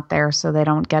of them out there, so they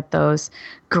don't get those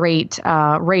great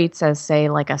rates as, say,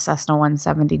 like a Cessna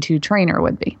 172 trainer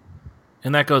would be.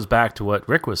 And that goes back to what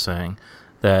Rick was saying,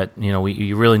 that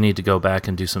you really need to go back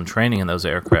and do some training in those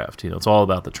aircraft. It's all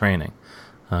about the training.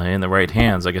 In the right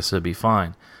hands, I guess it'd be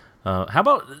fine. How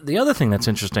about the other thing that's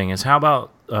interesting is how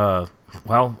about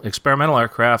experimental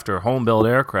aircraft or home-built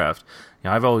aircraft?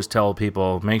 I've always tell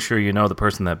people, make sure you know the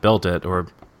person that built it, or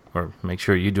make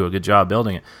sure you do a good job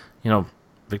building it.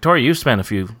 Victoria, you've spent a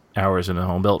few hours in a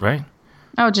home built, right?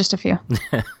 Oh, just a few.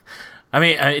 I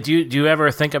mean, do you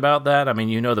ever think about that? I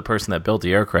mean, the person that built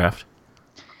the aircraft.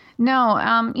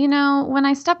 No, when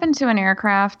I step into an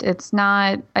aircraft,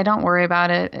 I don't worry about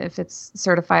it if it's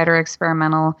certified or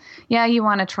experimental. Yeah, you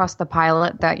want to trust the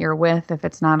pilot that you're with if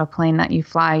it's not a plane that you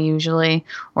fly usually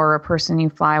or a person you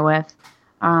fly with.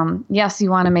 Yes, you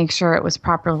want to make sure it was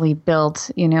properly built.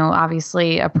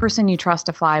 Obviously a person you trust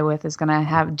to fly with is going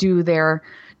to do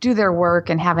their work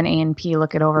and have an A&P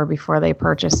look it over before they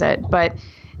purchase it. But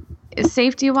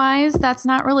safety wise, that's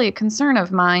not really a concern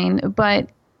of mine, but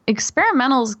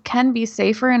experimentals can be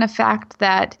safer in the fact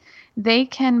that they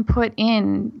can put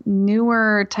in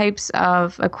newer types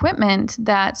of equipment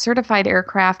that certified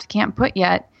aircraft can't put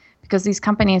yet, because these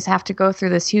companies have to go through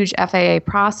this huge FAA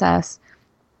process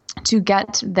to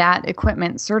get that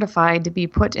equipment certified to be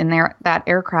put in that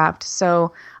aircraft.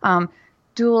 So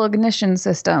dual ignition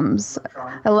systems,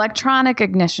 electronic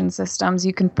ignition systems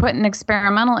you can put in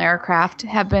experimental aircraft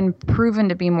have been proven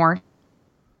to be more.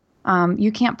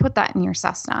 You can't put that in your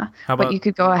Cessna, but you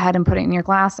could go ahead and put it in your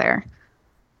Glass Air.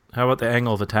 How about the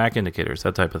angle of attack indicators,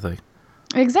 that type of thing?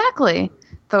 Exactly.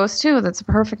 Those two, that's a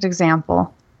perfect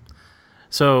example.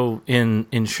 So in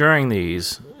insuring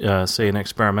these, say an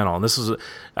experimental, and this is,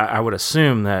 I would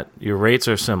assume that your rates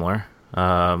are similar,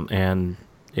 and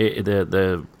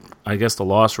I guess the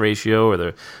loss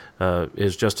ratio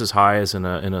is just as high as in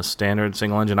a standard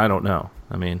single engine. I don't know.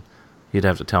 I mean, you'd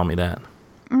have to tell me that.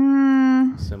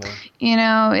 Similar?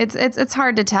 It's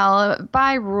hard to tell.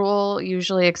 By rule,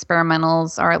 usually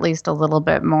experimentals are at least a little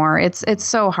bit more. It's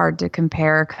so hard to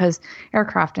compare because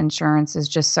aircraft insurance is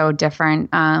just so different.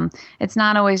 It's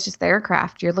not always just the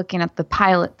aircraft. You're looking at the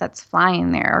pilot that's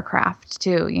flying the aircraft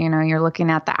too. You're looking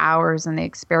at the hours and the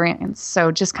experience.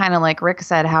 So just kind of like Rick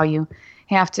said, how you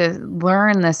have to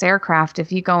learn this aircraft.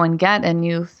 If you go and get a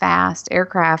new fast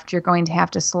aircraft, you're going to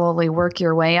have to slowly work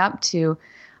your way up to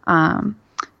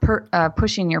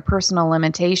pushing your personal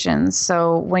limitations.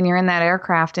 So when you're in that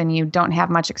aircraft and you don't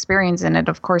have much experience in it,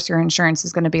 of course your insurance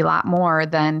is going to be a lot more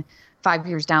than 5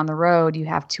 years down the road. You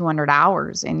have 200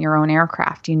 hours in your own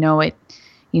aircraft. You know it,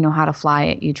 you know how to fly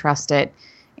it, you trust it,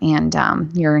 and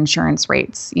your insurance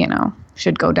rates,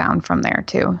 should go down from there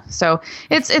too. So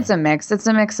it's a mix. It's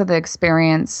a mix of the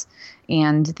experience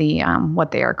and the what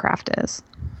the aircraft is.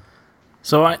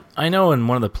 So I know in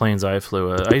one of the planes I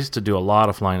flew, I used to do a lot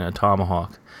of flying in a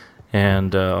Tomahawk,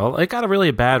 and it got a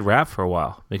really bad rap for a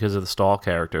while because of the stall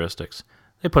characteristics.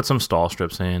 They put some stall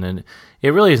strips in, and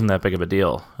it really isn't that big of a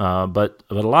deal. But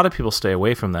a lot of people stay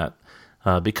away from that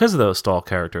because of those stall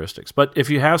characteristics. But if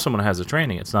you have someone who has the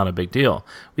training, it's not a big deal.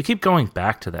 We keep going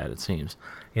back to that, it seems.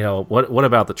 What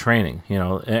about the training?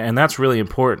 And that's really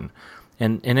important.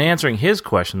 And in answering his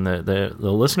question, the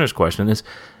listener's question is,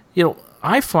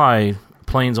 I fly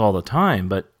planes all the time,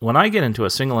 but when I get into a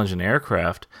single-engine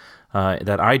aircraft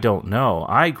that I don't know,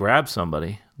 I grab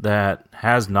somebody that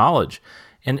has knowledge.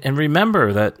 And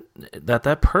remember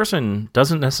that person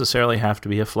doesn't necessarily have to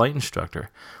be a flight instructor.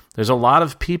 There's a lot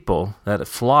of people that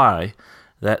fly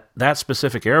that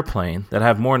specific airplane that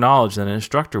have more knowledge than an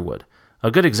instructor would.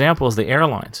 A good example is the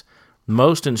airlines.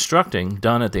 Most instructing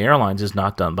done at the airlines is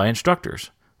not done by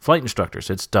instructors, flight instructors.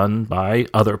 It's done by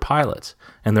other pilots,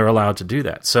 and they're allowed to do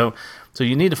that. So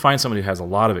you need to find somebody who has a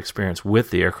lot of experience with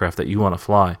the aircraft that you want to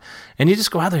fly, and you just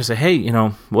go out there and say, "Hey,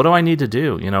 what do I need to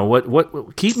do?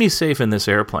 What keep me safe in this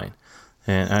airplane?"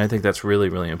 And I think that's really,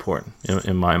 really important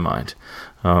in my mind.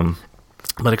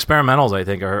 But experimentals, I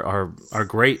think, are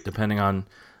great depending on,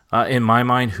 in my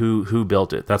mind, who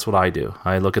built it. That's what I do.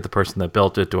 I look at the person that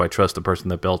built it. Do I trust the person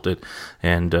that built it?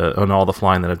 And on all the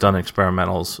flying that I've done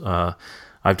experimentals,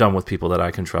 I've done with people that I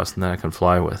can trust and that I can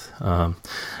fly with.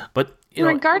 But in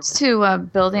regards to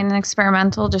building an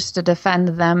experimental, just to defend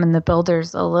them and the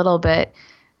builders a little bit,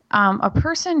 a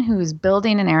person who's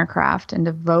building an aircraft and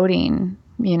devoting,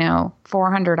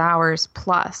 400 hours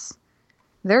plus,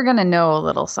 they're going to know a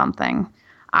little something.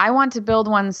 I want to build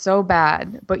one so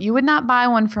bad, but you would not buy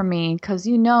one from me because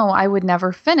I would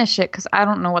never finish it because I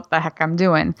don't know what the heck I'm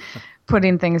doing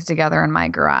putting things together in my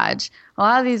garage. A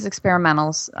lot of these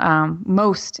experimentals,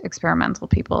 most experimental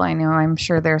people I know, I'm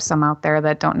sure there's some out there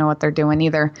that don't know what they're doing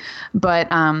either, but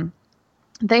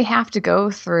they have to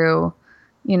go through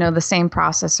the same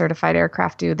process certified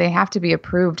aircraft do. They have to be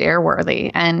approved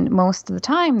airworthy. And most of the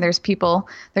time there's people,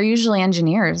 they're usually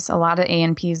engineers. A lot of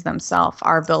A&Ps themselves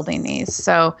are building these.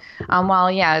 So while,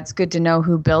 it's good to know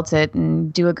who built it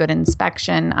and do a good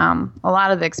inspection, a lot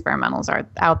of the experimentals are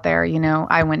out there,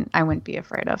 I wouldn't be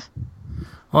afraid of.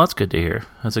 Well, that's good to hear.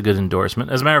 That's a good endorsement.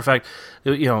 As a matter of fact,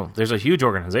 there's a huge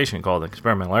organization called the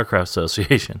Experimental Aircraft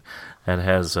Association that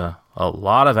has a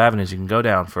lot of avenues you can go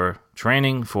down for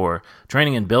training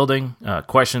and building,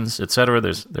 questions, etc.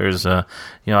 There's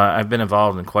I've been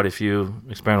involved in quite a few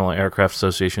Experimental Aircraft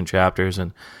Association chapters,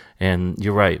 and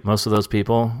you're right. Most of those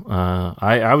people,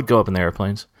 I would go up in the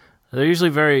airplanes. They're usually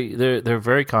they're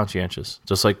very conscientious,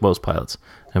 just like most pilots,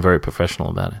 and very professional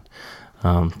about it.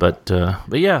 But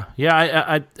yeah,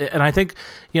 and I think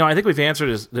we've answered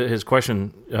his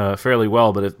question fairly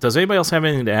well. But does anybody else have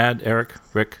anything to add, Eric,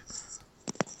 Rick?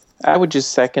 I would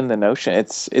just second the notion.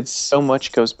 It's so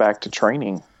much goes back to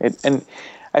training. And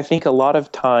I think a lot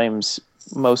of times,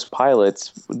 most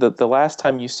pilots, the last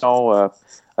time you saw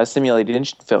a simulated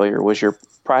engine failure was your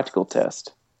practical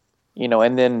test,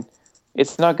 and then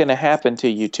it's not going to happen to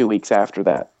you 2 weeks after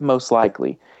that, most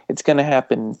likely. It's going to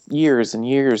happen years and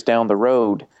years down the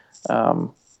road.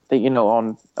 On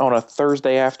a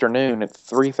Thursday afternoon at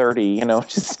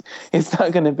 3:30, it's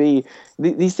not going to be.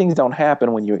 These things don't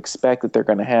happen when you expect that they're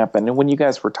going to happen. And when you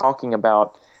guys were talking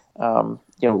about,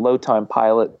 low time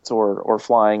pilots or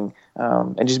flying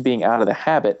and just being out of the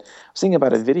habit, I was thinking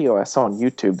about a video I saw on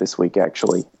YouTube this week.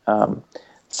 Actually,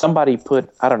 somebody put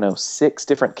 6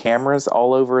 different cameras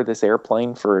all over this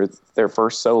airplane for their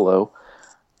first solo.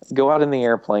 Go out in the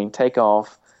airplane, take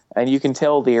off, and you can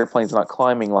tell the airplane's not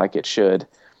climbing like it should.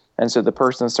 And so the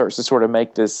person starts to sort of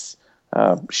make this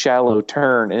shallow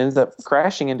turn and ends up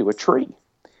crashing into a tree.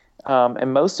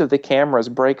 And most of the cameras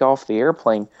break off the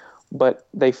airplane, but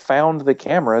they found the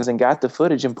cameras and got the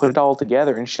footage and put it all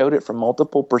together and showed it from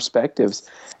multiple perspectives.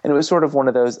 And it was sort of one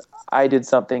of those, I did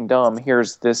something dumb,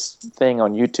 here's this thing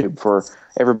on YouTube for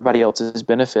everybody else's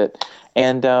benefit.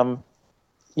 And,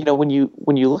 when you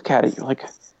look at it, you're like,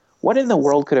 what in the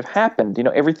world could have happened?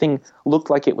 Everything looked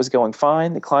like it was going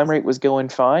fine. The climb rate was going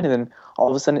fine. And then all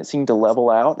of a sudden it seemed to level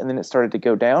out and then it started to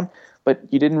go down. But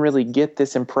you didn't really get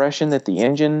this impression that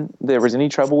there was any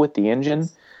trouble with the engine.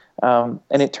 And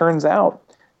it turns out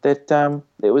that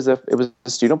it was a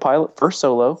student pilot, first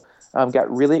solo, got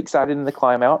really excited in the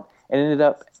climb out and ended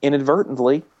up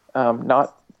inadvertently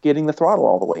not getting the throttle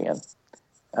all the way in.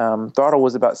 Throttle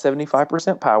was about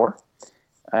 75% power.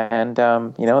 And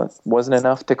it wasn't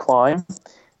enough to climb,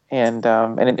 and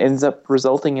it ends up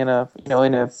resulting in a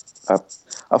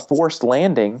forced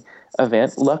landing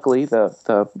event. Luckily,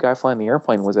 the guy flying the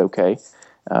airplane was okay,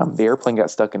 The airplane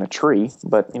got stuck in a tree,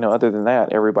 but other than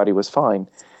that, everybody was fine.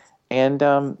 And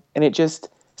it just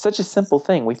such a simple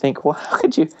thing. We think, well, how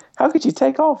could you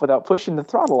take off without pushing the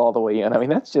throttle all the way in? I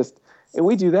mean,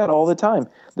 we do that all the time.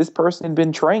 This person had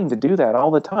been trained to do that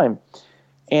all the time.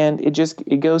 And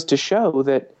it goes to show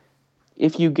that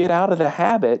if you get out of the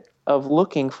habit of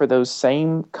looking for those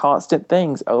same constant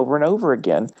things over and over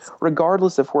again,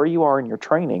 regardless of where you are in your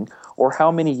training or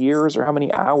how many years or how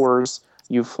many hours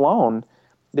you've flown,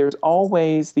 there's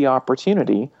always the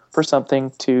opportunity for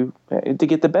something to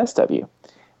get the best of you.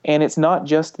 And it's not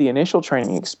just the initial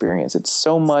training experience. It's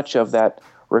so much of that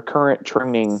recurrent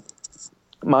training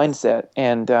mindset.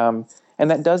 And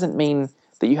that doesn't mean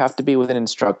that you have to be with an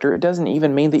instructor. It doesn't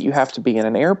even mean that you have to be in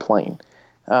an airplane.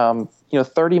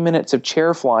 30 minutes of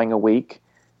chair flying a week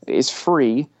is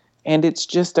free, and it's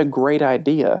just a great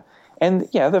idea. And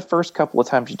yeah, the first couple of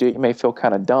times you do it, you may feel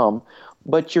kind of dumb,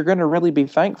 but you're going to really be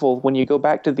thankful when you go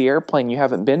back to the airplane you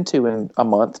haven't been to in a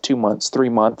month, 2 months, 3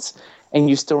 months, and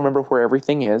you still remember where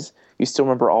everything is. You still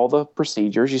remember all the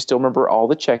procedures. You still remember all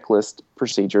the checklist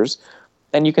procedures,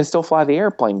 and you can still fly the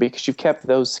airplane because you've kept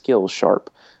those skills sharp.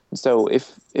 So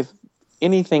if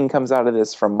anything comes out of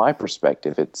this from my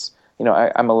perspective, it's,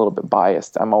 I'm a little bit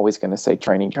biased. I'm always going to say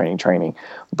training,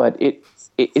 but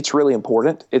it's really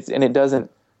important. It doesn't,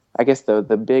 I guess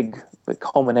the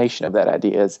culmination of that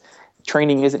idea is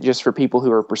training isn't just for people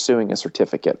who are pursuing a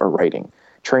certificate or rating.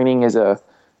 Training is a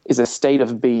state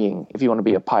of being. If you want to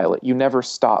be a pilot, you never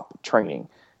stop training.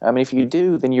 I mean, if you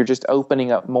do, then you're just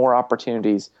opening up more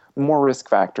opportunities, more risk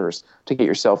factors to get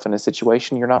yourself in a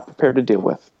situation you're not prepared to deal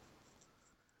with.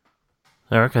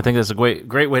 Eric, I think that's a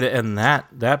great way to end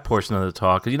that portion of the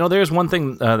talk. There's one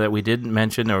thing that we didn't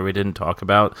mention or we didn't talk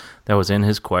about that was in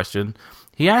his question.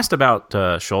 He asked about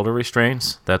shoulder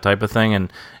restraints, that type of thing,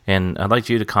 and I'd like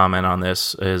you to comment on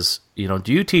this. Do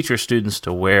you teach your students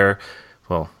to wear?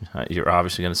 Well, you're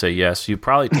obviously going to say yes. You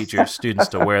probably teach your students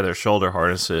to wear their shoulder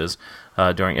harnesses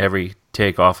during every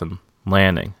takeoff and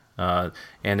landing.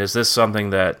 And is this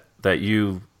something that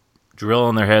you drill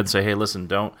in their head and say, hey, listen,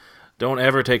 don't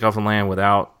ever take off and land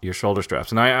without your shoulder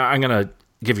straps? And I'm going to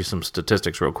give you some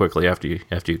statistics real quickly after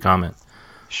you comment.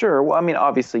 Sure. Well, I mean,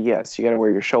 obviously, yes, you got to wear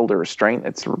your shoulder restraint.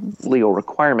 It's a legal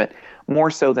requirement.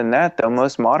 More so than that, though,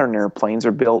 most modern airplanes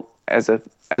are built as a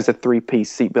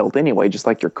three-piece seatbelt anyway, just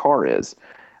like your car is.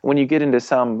 When you get into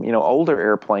some, older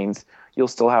airplanes, you'll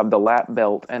still have the lap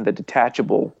belt and the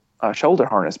detachable shoulder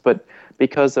harness. But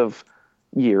because of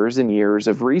years and years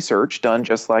of research done,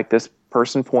 just like this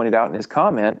person pointed out in his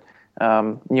comment,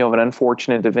 of an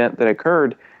unfortunate event that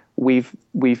occurred, we've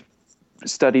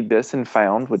studied this and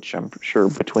found, which I'm sure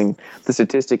between the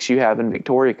statistics you have and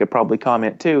Victoria could probably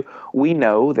comment too, we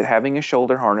know that having a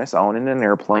shoulder harness on in an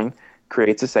airplane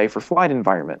creates a safer flight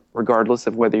environment, regardless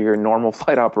of whether you're in normal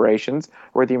flight operations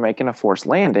or whether you're making a forced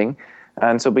landing.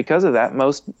 And so because of that,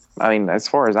 as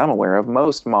far as I'm aware of,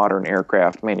 most modern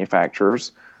aircraft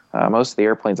manufacturers, most of the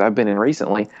airplanes I've been in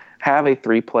recently, have a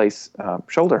three-place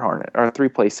shoulder harness or a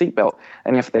three-place seatbelt.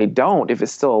 And if they don't, if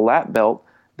it's still a lap belt,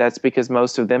 that's because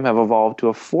most of them have evolved to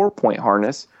a 4-point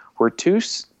harness where two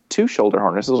shoulder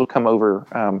harnesses will come over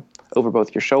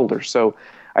both your shoulders. So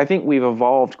I think we've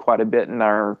evolved quite a bit in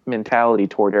our mentality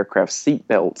toward aircraft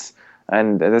seatbelts,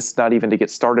 and that's not even to get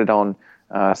started on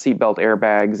seatbelt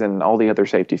airbags and all the other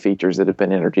safety features that have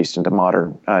been introduced into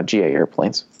modern GA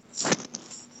airplanes.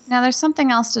 Now, there's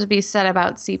something else to be said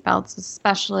about seatbelts,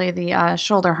 especially the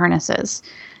shoulder harnesses.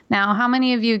 Now, how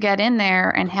many of you get in there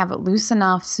and have it loose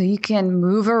enough so you can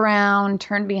move around,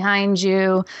 turn behind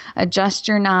you, adjust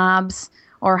your knobs,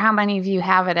 or how many of you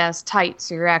have it as tight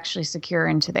so you're actually secure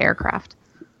into the aircraft?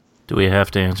 Do we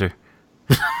have to answer?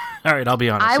 All right, I'll be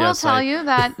honest. I will tell you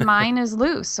that mine is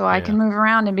loose, so I can move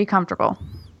around and be comfortable.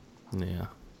 Yeah,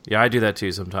 I do that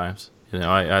too sometimes.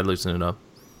 I loosen it up.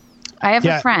 I have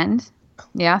a friend.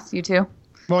 Yes, you too?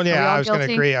 Well, yeah, I was going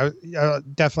to agree.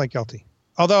 Definitely guilty.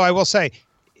 Although I will say,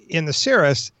 in the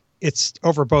Cirrus, it's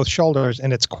over both shoulders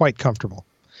and it's quite comfortable.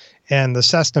 And the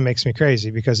Cessna makes me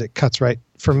crazy because it cuts right,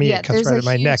 for me, it cuts right at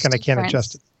my neck and I can't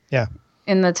adjust it. Yeah.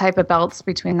 In the type of belts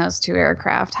between those two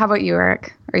aircraft. How about you,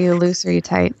 Eric? Are you loose or are you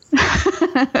tight?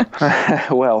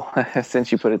 Well,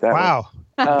 since you put it that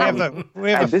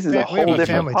way. This is a whole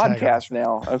different podcast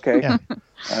now. Okay. Yeah.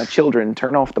 Children,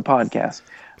 turn off the podcast.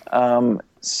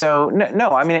 So, no,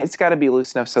 I mean, it's got to be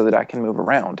loose enough so that I can move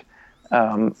around.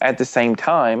 At the same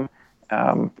time,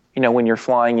 when you're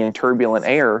flying in turbulent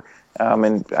air,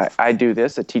 and I do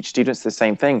this, I teach students the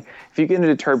same thing. If you get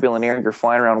into turbulent air, you're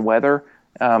flying around weather,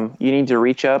 you need to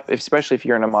reach up, especially if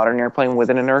you're in a modern airplane with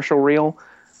an inertial reel,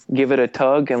 give it a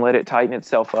tug and let it tighten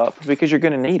itself up because you're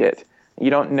going to need it. You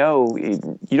don't know,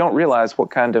 you don't realize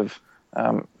what kind of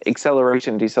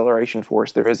acceleration, deceleration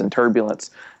force there is in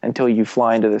turbulence until you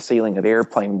fly into the ceiling of the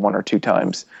airplane one or two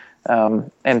times.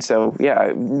 And so,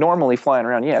 normally flying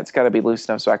around, it's got to be loose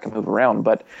enough so I can move around.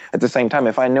 But at the same time,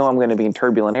 if I know I'm going to be in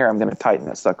turbulent air, I'm going to tighten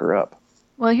that sucker up.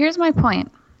 Well, here's my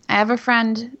point. I have a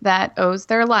friend that owes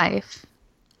their life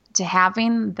to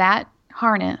having that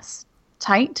harness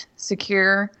tight,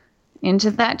 secure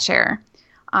into that chair.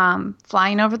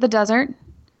 Flying over the desert,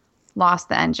 lost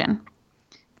the engine.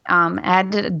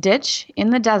 Had a ditch in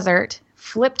the desert,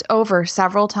 flipped over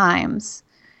several times.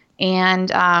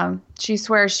 And she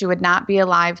swears she would not be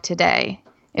alive today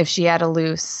if she had a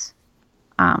loose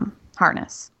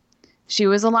harness. She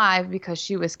was alive because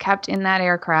she was kept in that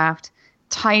aircraft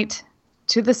tight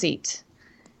to the seat.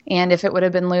 And if it would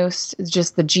have been loose,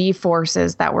 just the G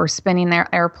forces that were spinning their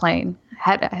airplane,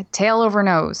 had tail over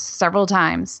nose several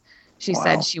times, she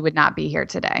said she would not be here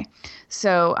today.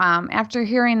 So after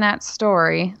hearing that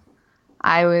story,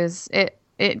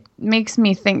 it makes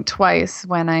me think twice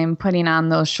when I'm putting on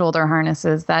those shoulder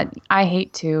harnesses that I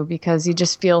hate to, because you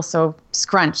just feel so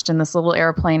scrunched in this little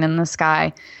airplane in the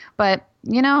sky. But,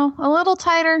 a little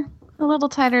tighter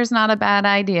is not a bad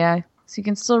idea. So you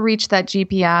can still reach that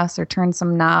GPS or turn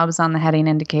some knobs on the heading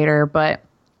indicator. But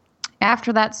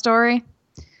after that story,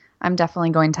 I'm definitely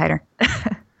going tighter.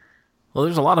 Well,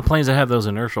 there's a lot of planes that have those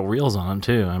inertial reels on them,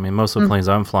 too. I mean, most of the planes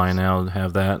I'm flying now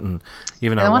have that, and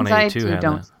even our 182 have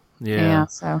that. Yeah,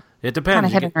 so it depends. Kind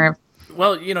of hit a nerve.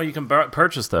 Well, you can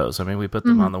purchase those. I mean, we put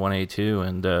them on the 182,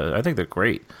 and I think they're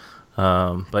great.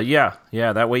 But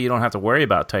that way you don't have to worry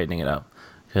about tightening it up,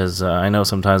 because I know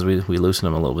sometimes we loosen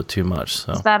them a little bit too much.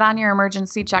 So is that on your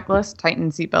emergency checklist?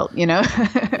 Tighten seatbelt,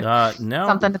 no,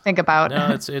 something to think about.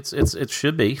 No, it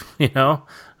should be,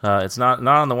 It's not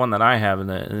on the one that I have,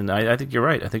 and I think you're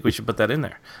right. I think we should put that in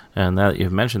there. And that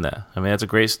you've mentioned that, I mean, that's a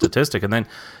great statistic. And then,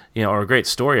 or a great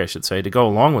story, I should say, to go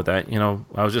along with that.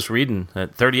 I was just reading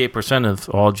that 38% of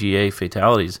all GA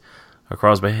fatalities are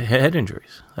caused by head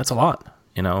injuries. That's a lot.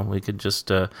 We could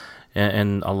just,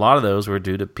 and a lot of those were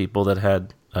due to people that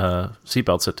had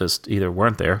seatbelts that just either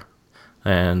weren't there,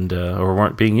 and or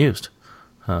weren't being used.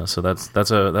 So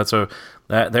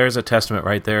there's a testament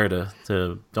right there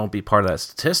to don't be part of that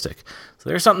statistic. So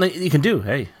there's something that you can do.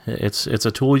 Hey, it's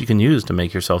a tool you can use to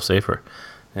make yourself safer.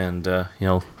 And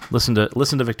listen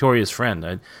to Victoria's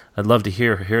friend. I'd love to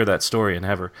hear that story and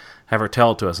have her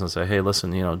tell it to us and say, hey,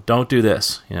 listen, don't do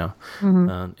this.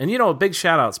 And a big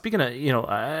shout out. Speaking of,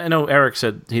 I know Eric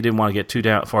said he didn't want to get too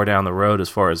far down the road as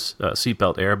far as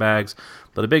seatbelt airbags.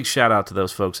 But a big shout out to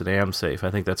those folks at AmSafe.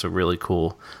 I think that's a really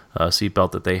cool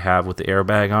seatbelt that they have with the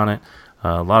airbag on it.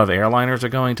 A lot of airliners are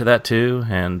going to that too,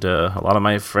 and a lot of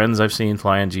my friends I've seen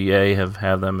flying GA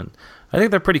have them, and I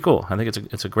think they're pretty cool. I think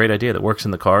it's a great idea that works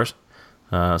in the cars.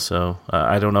 So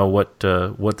I don't know what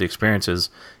the experience is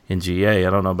in GA. I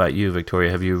don't know about you,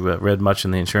 Victoria. Have you read much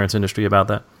in the insurance industry about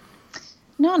that?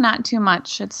 No, not too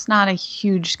much. It's not a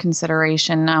huge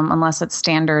consideration unless it's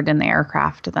standard in the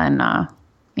aircraft. Then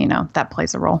that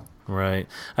plays a role. Right.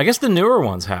 I guess the newer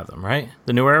ones have them, right?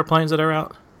 The newer airplanes that are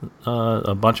out,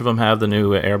 a bunch of them have the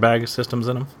new airbag systems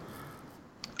in them.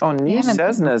 On new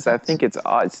Cessnas, I think it's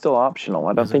still optional.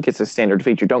 I don't think it's a standard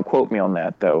feature. Don't quote me on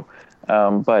that, though.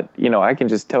 But, I can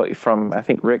just tell you from, I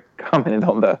think Rick commented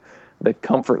on the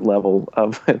comfort level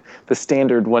of the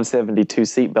standard 172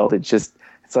 seatbelt.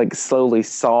 It's like slowly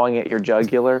sawing at your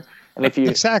jugular. And if you,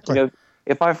 exactly.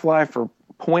 If I fly for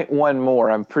 0.1 more,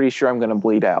 I'm pretty sure I'm going to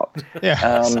bleed out.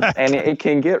 Yeah, exactly. And it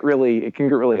can get really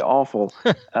awful.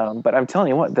 But I'm telling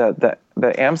you what, the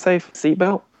AmSafe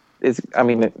seatbelt is,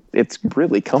 it's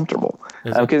really comfortable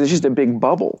because it's just a big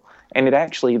bubble, and it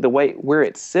actually, the way where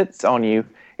it sits on you,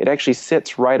 it actually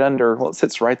sits right under. Well, it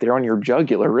sits right there on your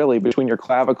jugular, really between your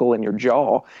clavicle and your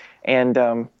jaw, and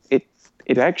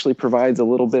it actually provides a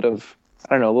little bit of,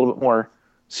 a little bit more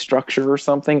structure or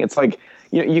something. It's like,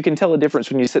 you can tell a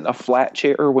difference when you sit in a flat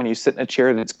chair or when you sit in a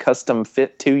chair that's custom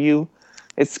fit to you.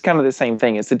 It's kind of the same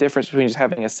thing. It's the difference between just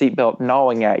having a seatbelt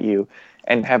gnawing at you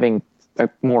and having a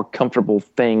more comfortable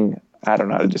thing. I don't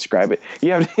know how to describe it.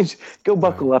 You have to go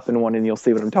buckle up in one and you'll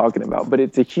see what I'm talking about. But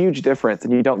it's a huge difference,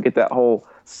 and you don't get that whole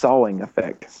sawing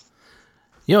effect.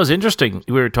 It's interesting.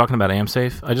 We were talking about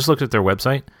AmSafe. I just looked at their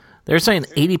website. They're saying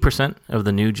 80% of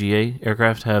the new GA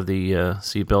aircraft have the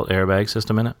seatbelt airbag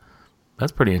system in it.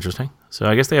 That's pretty interesting. So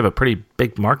I guess they have a pretty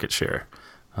big market share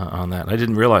on that. I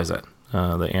didn't realize that,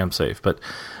 the AmSafe. But,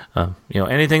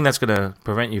 anything that's going to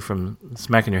prevent you from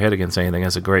smacking your head against anything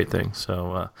is a great thing.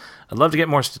 So I'd love to get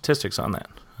more statistics on that.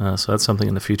 So that's something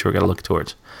in the future we've got to look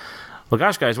towards. Well,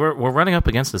 gosh, guys, we're running up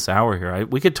against this hour here.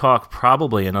 We could talk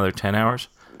probably another 10 hours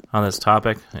on this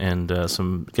topic and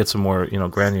get some more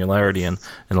granularity and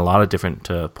a lot of different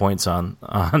points on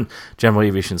general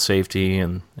aviation safety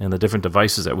and the different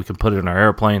devices that we can put in our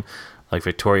airplane. Like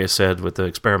Victoria said with the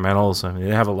experimentals, I mean,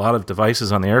 they have a lot of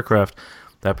devices on the aircraft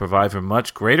that provide for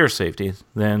much greater safety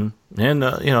than in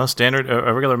standard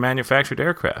a regular manufactured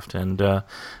aircraft, and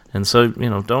so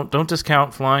don't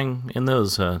discount flying in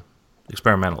those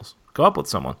experimentals. Go up with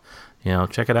someone,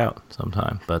 check it out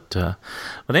sometime. But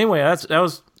anyway, that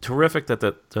was terrific that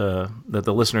the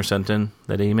listener sent in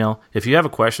that email. If you have a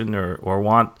question or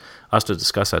want us to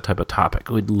discuss that type of topic,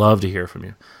 we'd love to hear from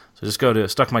you. So just go to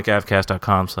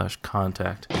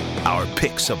stuckmicavcast.com/contact. Our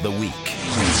picks of the week.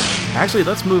 Actually,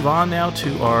 let's move on now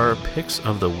to our picks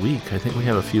of the week. I think we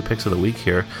have a few picks of the week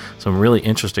here. Some really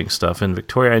interesting stuff. And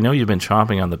Victoria, I know you've been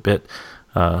chomping on the bit,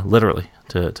 literally,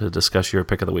 to discuss your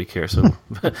pick of the week here. So,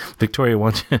 Victoria,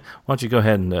 why don't you go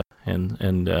ahead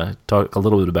and talk a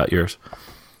little bit about yours?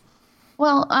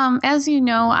 Well, as you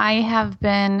know, I have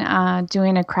been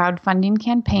doing a crowdfunding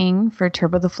campaign for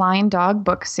Turbo the Flying Dog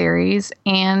book series,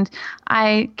 and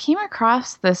I came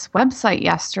across this website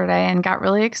yesterday and got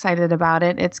really excited about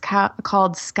it. It's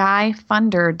called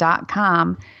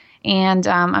skyfunder.com, and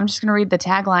I'm just going to read the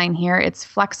tagline here. It's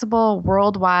flexible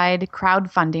worldwide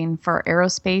crowdfunding for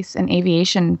aerospace and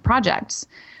aviation projects.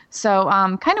 So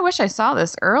kind of wish I saw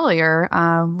this earlier.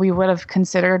 We would have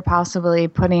considered possibly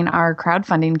putting our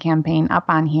crowdfunding campaign up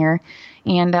on here.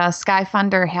 And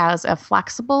Skyfunder has a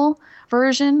flexible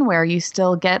version where you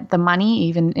still get the money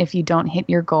even if you don't hit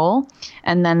your goal.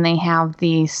 And then they have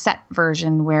the set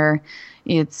version where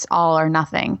it's all or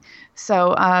nothing.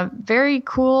 So very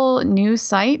cool new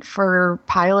site for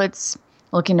pilots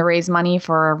looking to raise money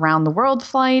for a round the world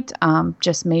flight.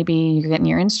 Just maybe you're getting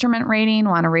your instrument rating,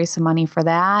 want to raise some money for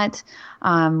that.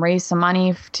 Raise some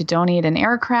money to donate an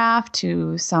aircraft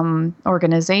to some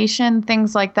organization,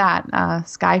 things like that.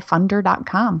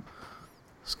 Skyfunder.com.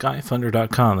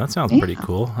 Skyfunder.com. That sounds pretty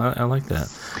cool. I like that.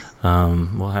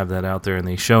 We'll have that out there in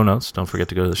the show notes. Don't forget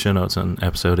to go to the show notes on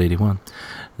episode 81.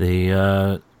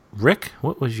 Rick,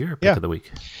 what was your pick of the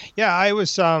week? Yeah, I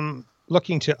was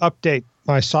looking to update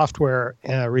my software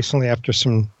recently after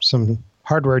some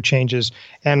hardware changes,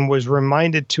 and was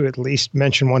reminded to at least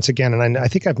mention once again, and I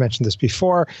think I've mentioned this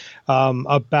before,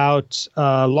 about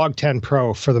Log 10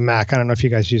 Pro for the Mac. I don't know if you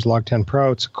guys use Log 10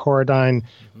 Pro. It's a Corodyne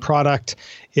product.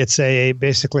 It's a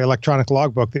basically electronic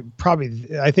logbook that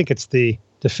I think it's the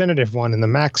definitive one in the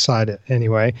Mac side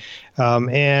anyway.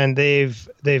 And they've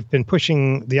been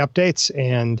pushing the updates,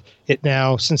 and it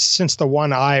now, since the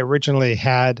one I originally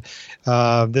had,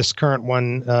 this current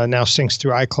one now syncs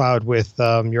through iCloud with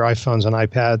your iPhones and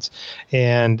iPads,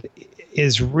 and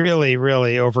is really,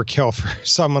 really overkill for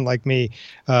someone like me,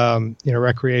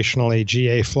 recreationally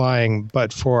GA flying.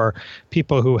 But for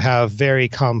people who have very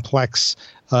complex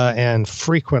and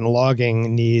frequent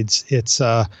logging needs, it's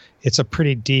a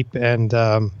pretty deep and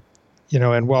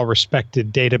and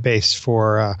well-respected database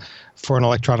for an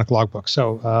electronic logbook.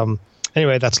 So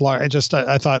anyway, that's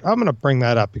I thought I'm going to bring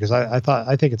that up because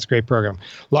I think it's a great program.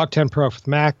 Log 10 Pro for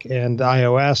Mac and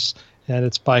iOS, and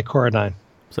it's by Corodyne.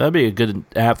 So that'd be a good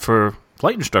app for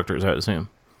flight instructors, I would assume.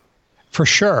 For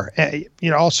sure,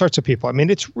 all sorts of people. I mean,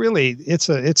 it's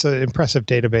an impressive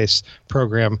database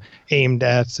program aimed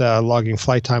at logging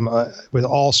flight time with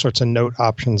all sorts of note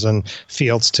options and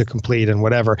fields to complete and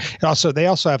whatever. They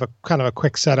also have a kind of a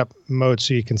quick setup mode,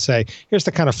 so you can say, "Here's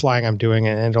the kind of flying I'm doing,"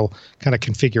 and it'll kind of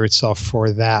configure itself for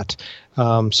that.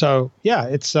 So yeah,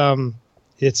 it's a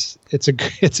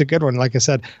good one. Like I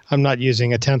said, I'm not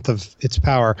using a tenth of its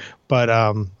power, but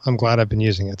I'm glad I've been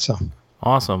using it. So.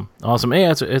 Awesome. Hey,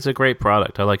 it's a great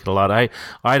product. I like it a lot. I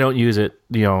don't use it.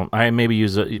 I maybe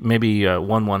use it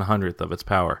 1/100th of its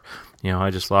power. I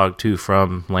just log to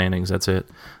from landings. That's it.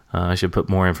 I should put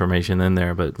more information in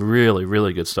there, but really,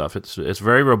 really good stuff. It's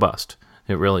very robust.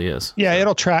 It really is. Yeah,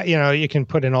 it'll track. You can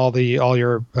put in all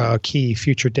your key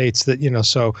future dates that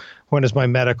So when is my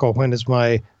medical? When is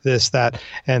my this that?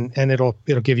 And it'll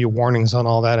give you warnings on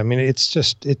all that. I mean, it's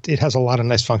just it has a lot of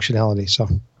nice functionality. So.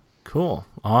 Cool.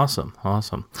 Awesome.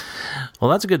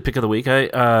 Well, that's a good pick of the week.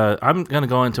 I'm going to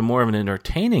go into more of an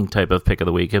entertaining type of pick of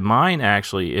the week, and mine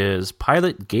actually is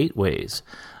Pilot Getaways,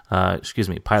 I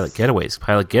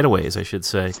should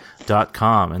say,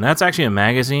 .com. And that's actually a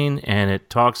magazine, and it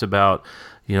talks about,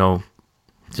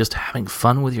 just having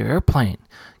fun with your airplane,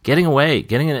 getting away,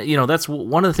 that's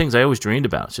one of the things I always dreamed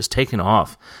about, just taking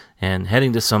off and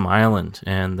heading to some island.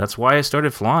 And that's why I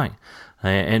started flying.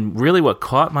 And really what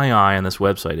caught my eye on this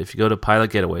website, if you go to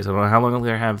Pilot Getaways, I don't know how long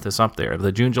they have this up there,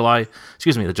 the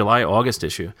July-August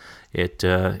issue, it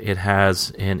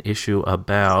has an issue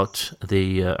about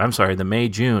the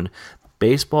May-June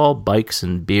baseball, bikes,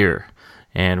 and beer.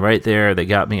 And right there, they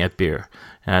got me at beer.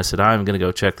 And I said, I'm going to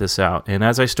go check this out. And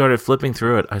as I started flipping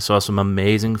through it, I saw some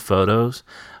amazing photos,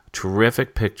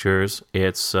 terrific pictures.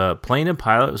 It's Plane and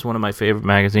Pilot was one of my favorite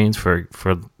magazines for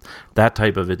that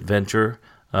type of adventure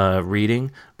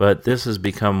reading, but this has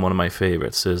become one of my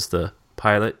favorites, is the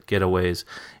Pilot Getaways,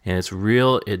 and it's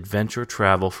real adventure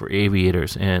travel for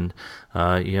aviators. And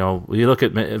you look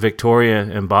at Victoria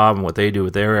and Bob and what they do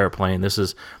with their airplane. This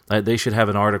is they should have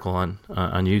an article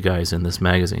on you guys in this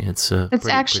magazine. It's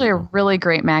actually a really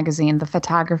great magazine. The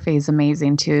photography is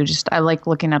amazing too. I like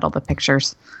looking at all the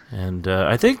pictures. And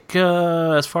I think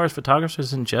as far as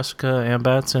photographers, and Jessica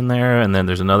Ambat's in there, and then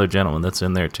there's another gentleman that's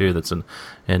in there too that's an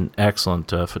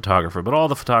excellent photographer. But all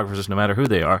the photographers, no matter who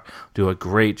they are, do a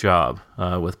great job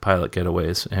with Pilot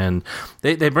Getaways. And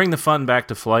they bring the fun back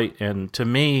to flight. And to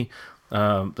me,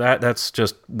 that's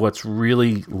just what's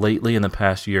really lately in the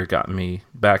past year gotten me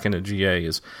back into GA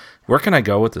is, where can I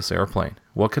go with this airplane?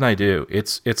 What can I do?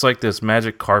 It's like this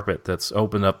magic carpet that's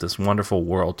opened up this wonderful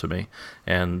world to me,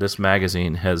 and this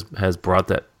magazine has brought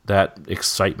that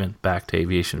excitement back to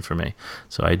aviation for me.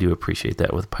 So I do appreciate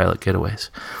that with Pilot Getaways.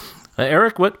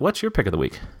 Eric, what's your pick of the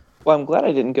week? Well, I'm glad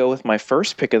I didn't go with my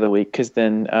first pick of the week, because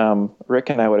then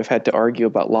Rick and I would have had to argue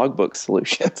about logbook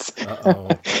solutions.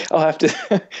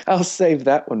 I'll save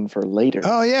that one for later.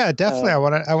 Oh yeah, definitely. I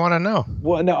want to know.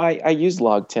 Well, no, I used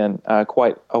Log10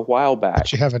 quite a while back.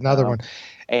 But you have another one.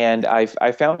 And I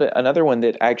found another one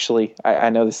that actually, I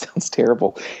know this sounds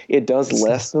terrible, it does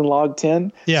less than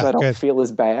Log10, so I don't feel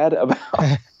as bad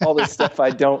about all the stuff I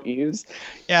don't use.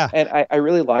 Yeah. And I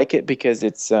really like it because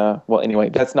it's, anyway,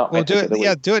 that's not my pick of the week.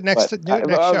 Yeah, do it next show.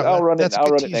 I'll run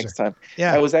it next time.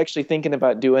 Yeah. I was actually thinking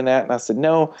about doing that, and I said,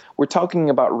 no, we're talking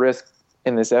about risk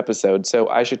in this episode, so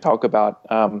I should talk about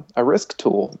a risk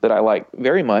tool that I like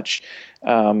very much.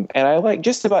 And I like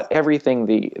just about everything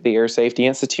the Air Safety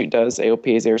Institute does,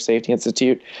 AOPA's Air Safety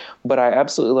Institute, but I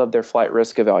absolutely love their Flight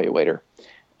Risk Evaluator.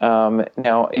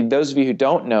 Now, those of you who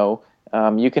don't know,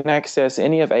 you can access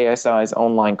any of ASI's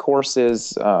online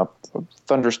courses,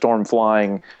 thunderstorm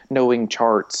flying, knowing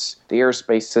charts, the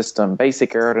airspace system,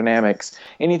 basic aerodynamics,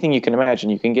 anything you can imagine.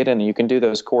 You can get in and you can do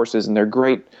those courses, and they're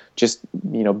great just,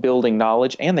 building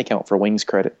knowledge, and they count for wings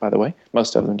credit, by the way.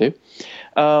 Most of them do.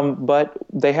 But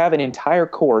they have an entire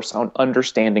course on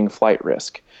understanding flight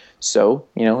risk. So,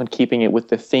 and keeping it with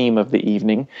the theme of the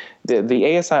evening,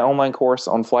 the ASI online course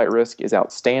on flight risk is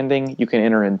outstanding. You can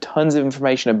enter in tons of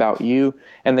information about you,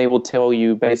 and they will tell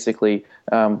you basically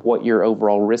what your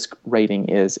overall risk rating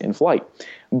is in flight.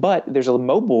 But there's a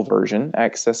mobile version,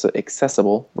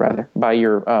 accessible by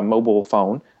your mobile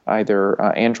phone, either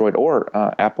Android or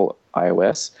Apple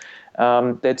iOS.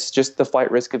 That's just the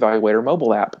Flight Risk Evaluator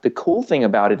mobile app. The cool thing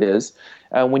about it is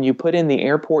when you put in the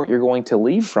airport you're going to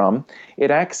leave from,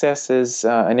 it accesses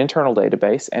an internal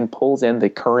database and pulls in the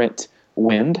current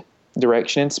wind,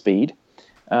 direction, and speed,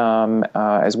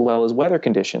 as well as weather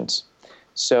conditions.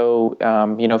 So,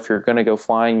 if you're going to go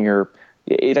flying,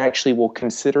 it actually will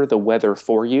consider the weather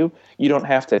for you. You don't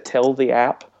have to tell the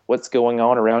app what's going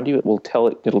on around you. It'll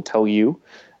tell you.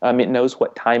 It knows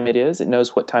what time it is. It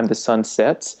knows what time the sun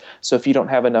sets. So if you don't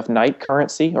have enough night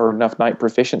currency or enough night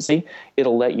proficiency,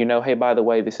 it'll let you know, hey, by the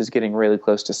way, this is getting really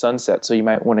close to sunset, so you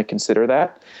might want to consider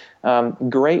that.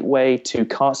 Great way to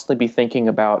constantly be thinking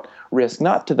about risk,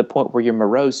 not to the point where you're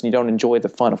morose and you don't enjoy the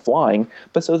fun of flying,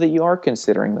 but so that you are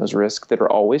considering those risks that are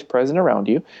always present around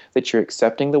you, that you're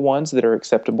accepting the ones that are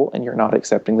acceptable and you're not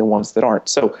accepting the ones that aren't.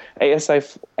 So ASI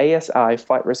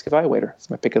Flight Risk Evaluator is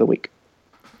my pick of the week.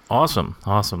 Awesome.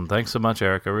 Thanks so much,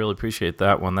 Eric. I really appreciate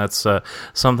that one. That's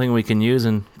something we can use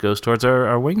and goes towards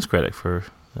our wings credit for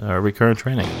recurrent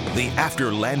training. The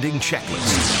After Landing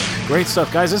Checklist. Great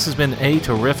stuff, guys. This has been a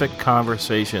terrific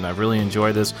conversation. I've really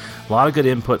enjoyed this. A lot of good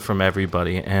input from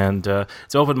everybody, and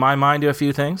it's opened my mind to a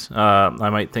few things. I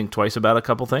might think twice about a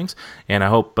couple things, and I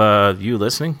hope you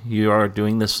listening, you are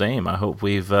doing the same. I hope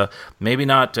we've maybe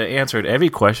not answered every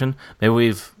question. Maybe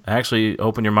we've actually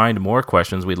opened your mind to more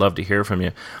questions. We'd love to hear from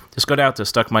you. Just go down to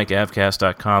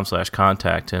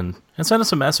stuckmikeavcast.com/contact and send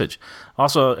us a message.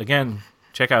 Also, again,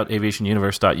 check out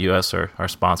aviationuniverse.us, our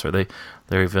sponsor.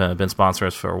 They've been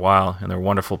sponsors for a while, and they're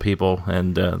wonderful people,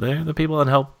 and they're the people that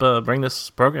help bring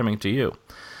this programming to you.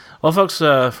 Well, folks,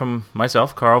 from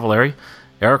myself, Carl Valeri,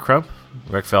 Eric Crump,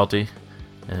 Rick Felty,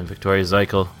 and Victoria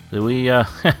Zeichel, we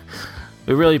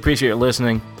We really appreciate your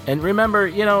listening. And remember,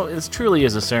 it truly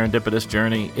is a serendipitous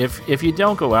journey. If you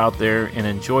don't go out there and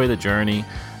enjoy the journey,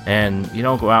 and you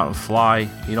don't go out and fly,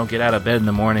 you don't get out of bed in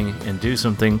the morning and do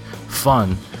something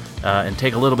fun, and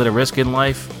take a little bit of risk in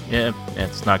life,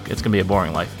 it's going to be a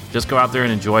boring life. Just go out there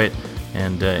and enjoy it,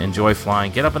 and enjoy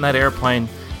flying. Get up in that airplane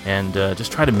and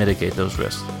just try to mitigate those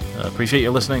risks. Appreciate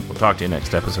you listening. We'll talk to you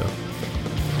next episode.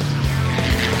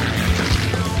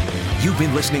 You've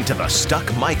been listening to the Stuck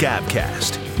Mic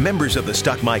Avcast. Members of the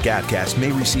Stuck Mic Avcast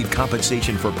may receive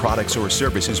compensation for products or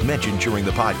services mentioned during the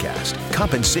podcast.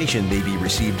 Compensation may be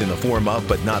received in the form of,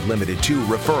 but not limited to,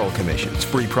 referral commissions,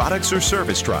 free products, or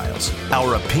service trials.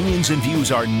 Our opinions and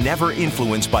views are never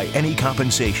influenced by any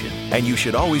compensation, and you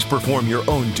should always perform your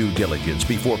own due diligence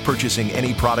before purchasing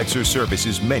any products or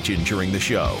services mentioned during the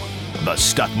show. The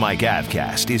Stuck Mic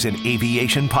Avcast is an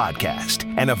aviation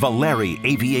podcast and a Valeri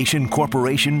Aviation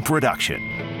Corporation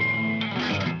production.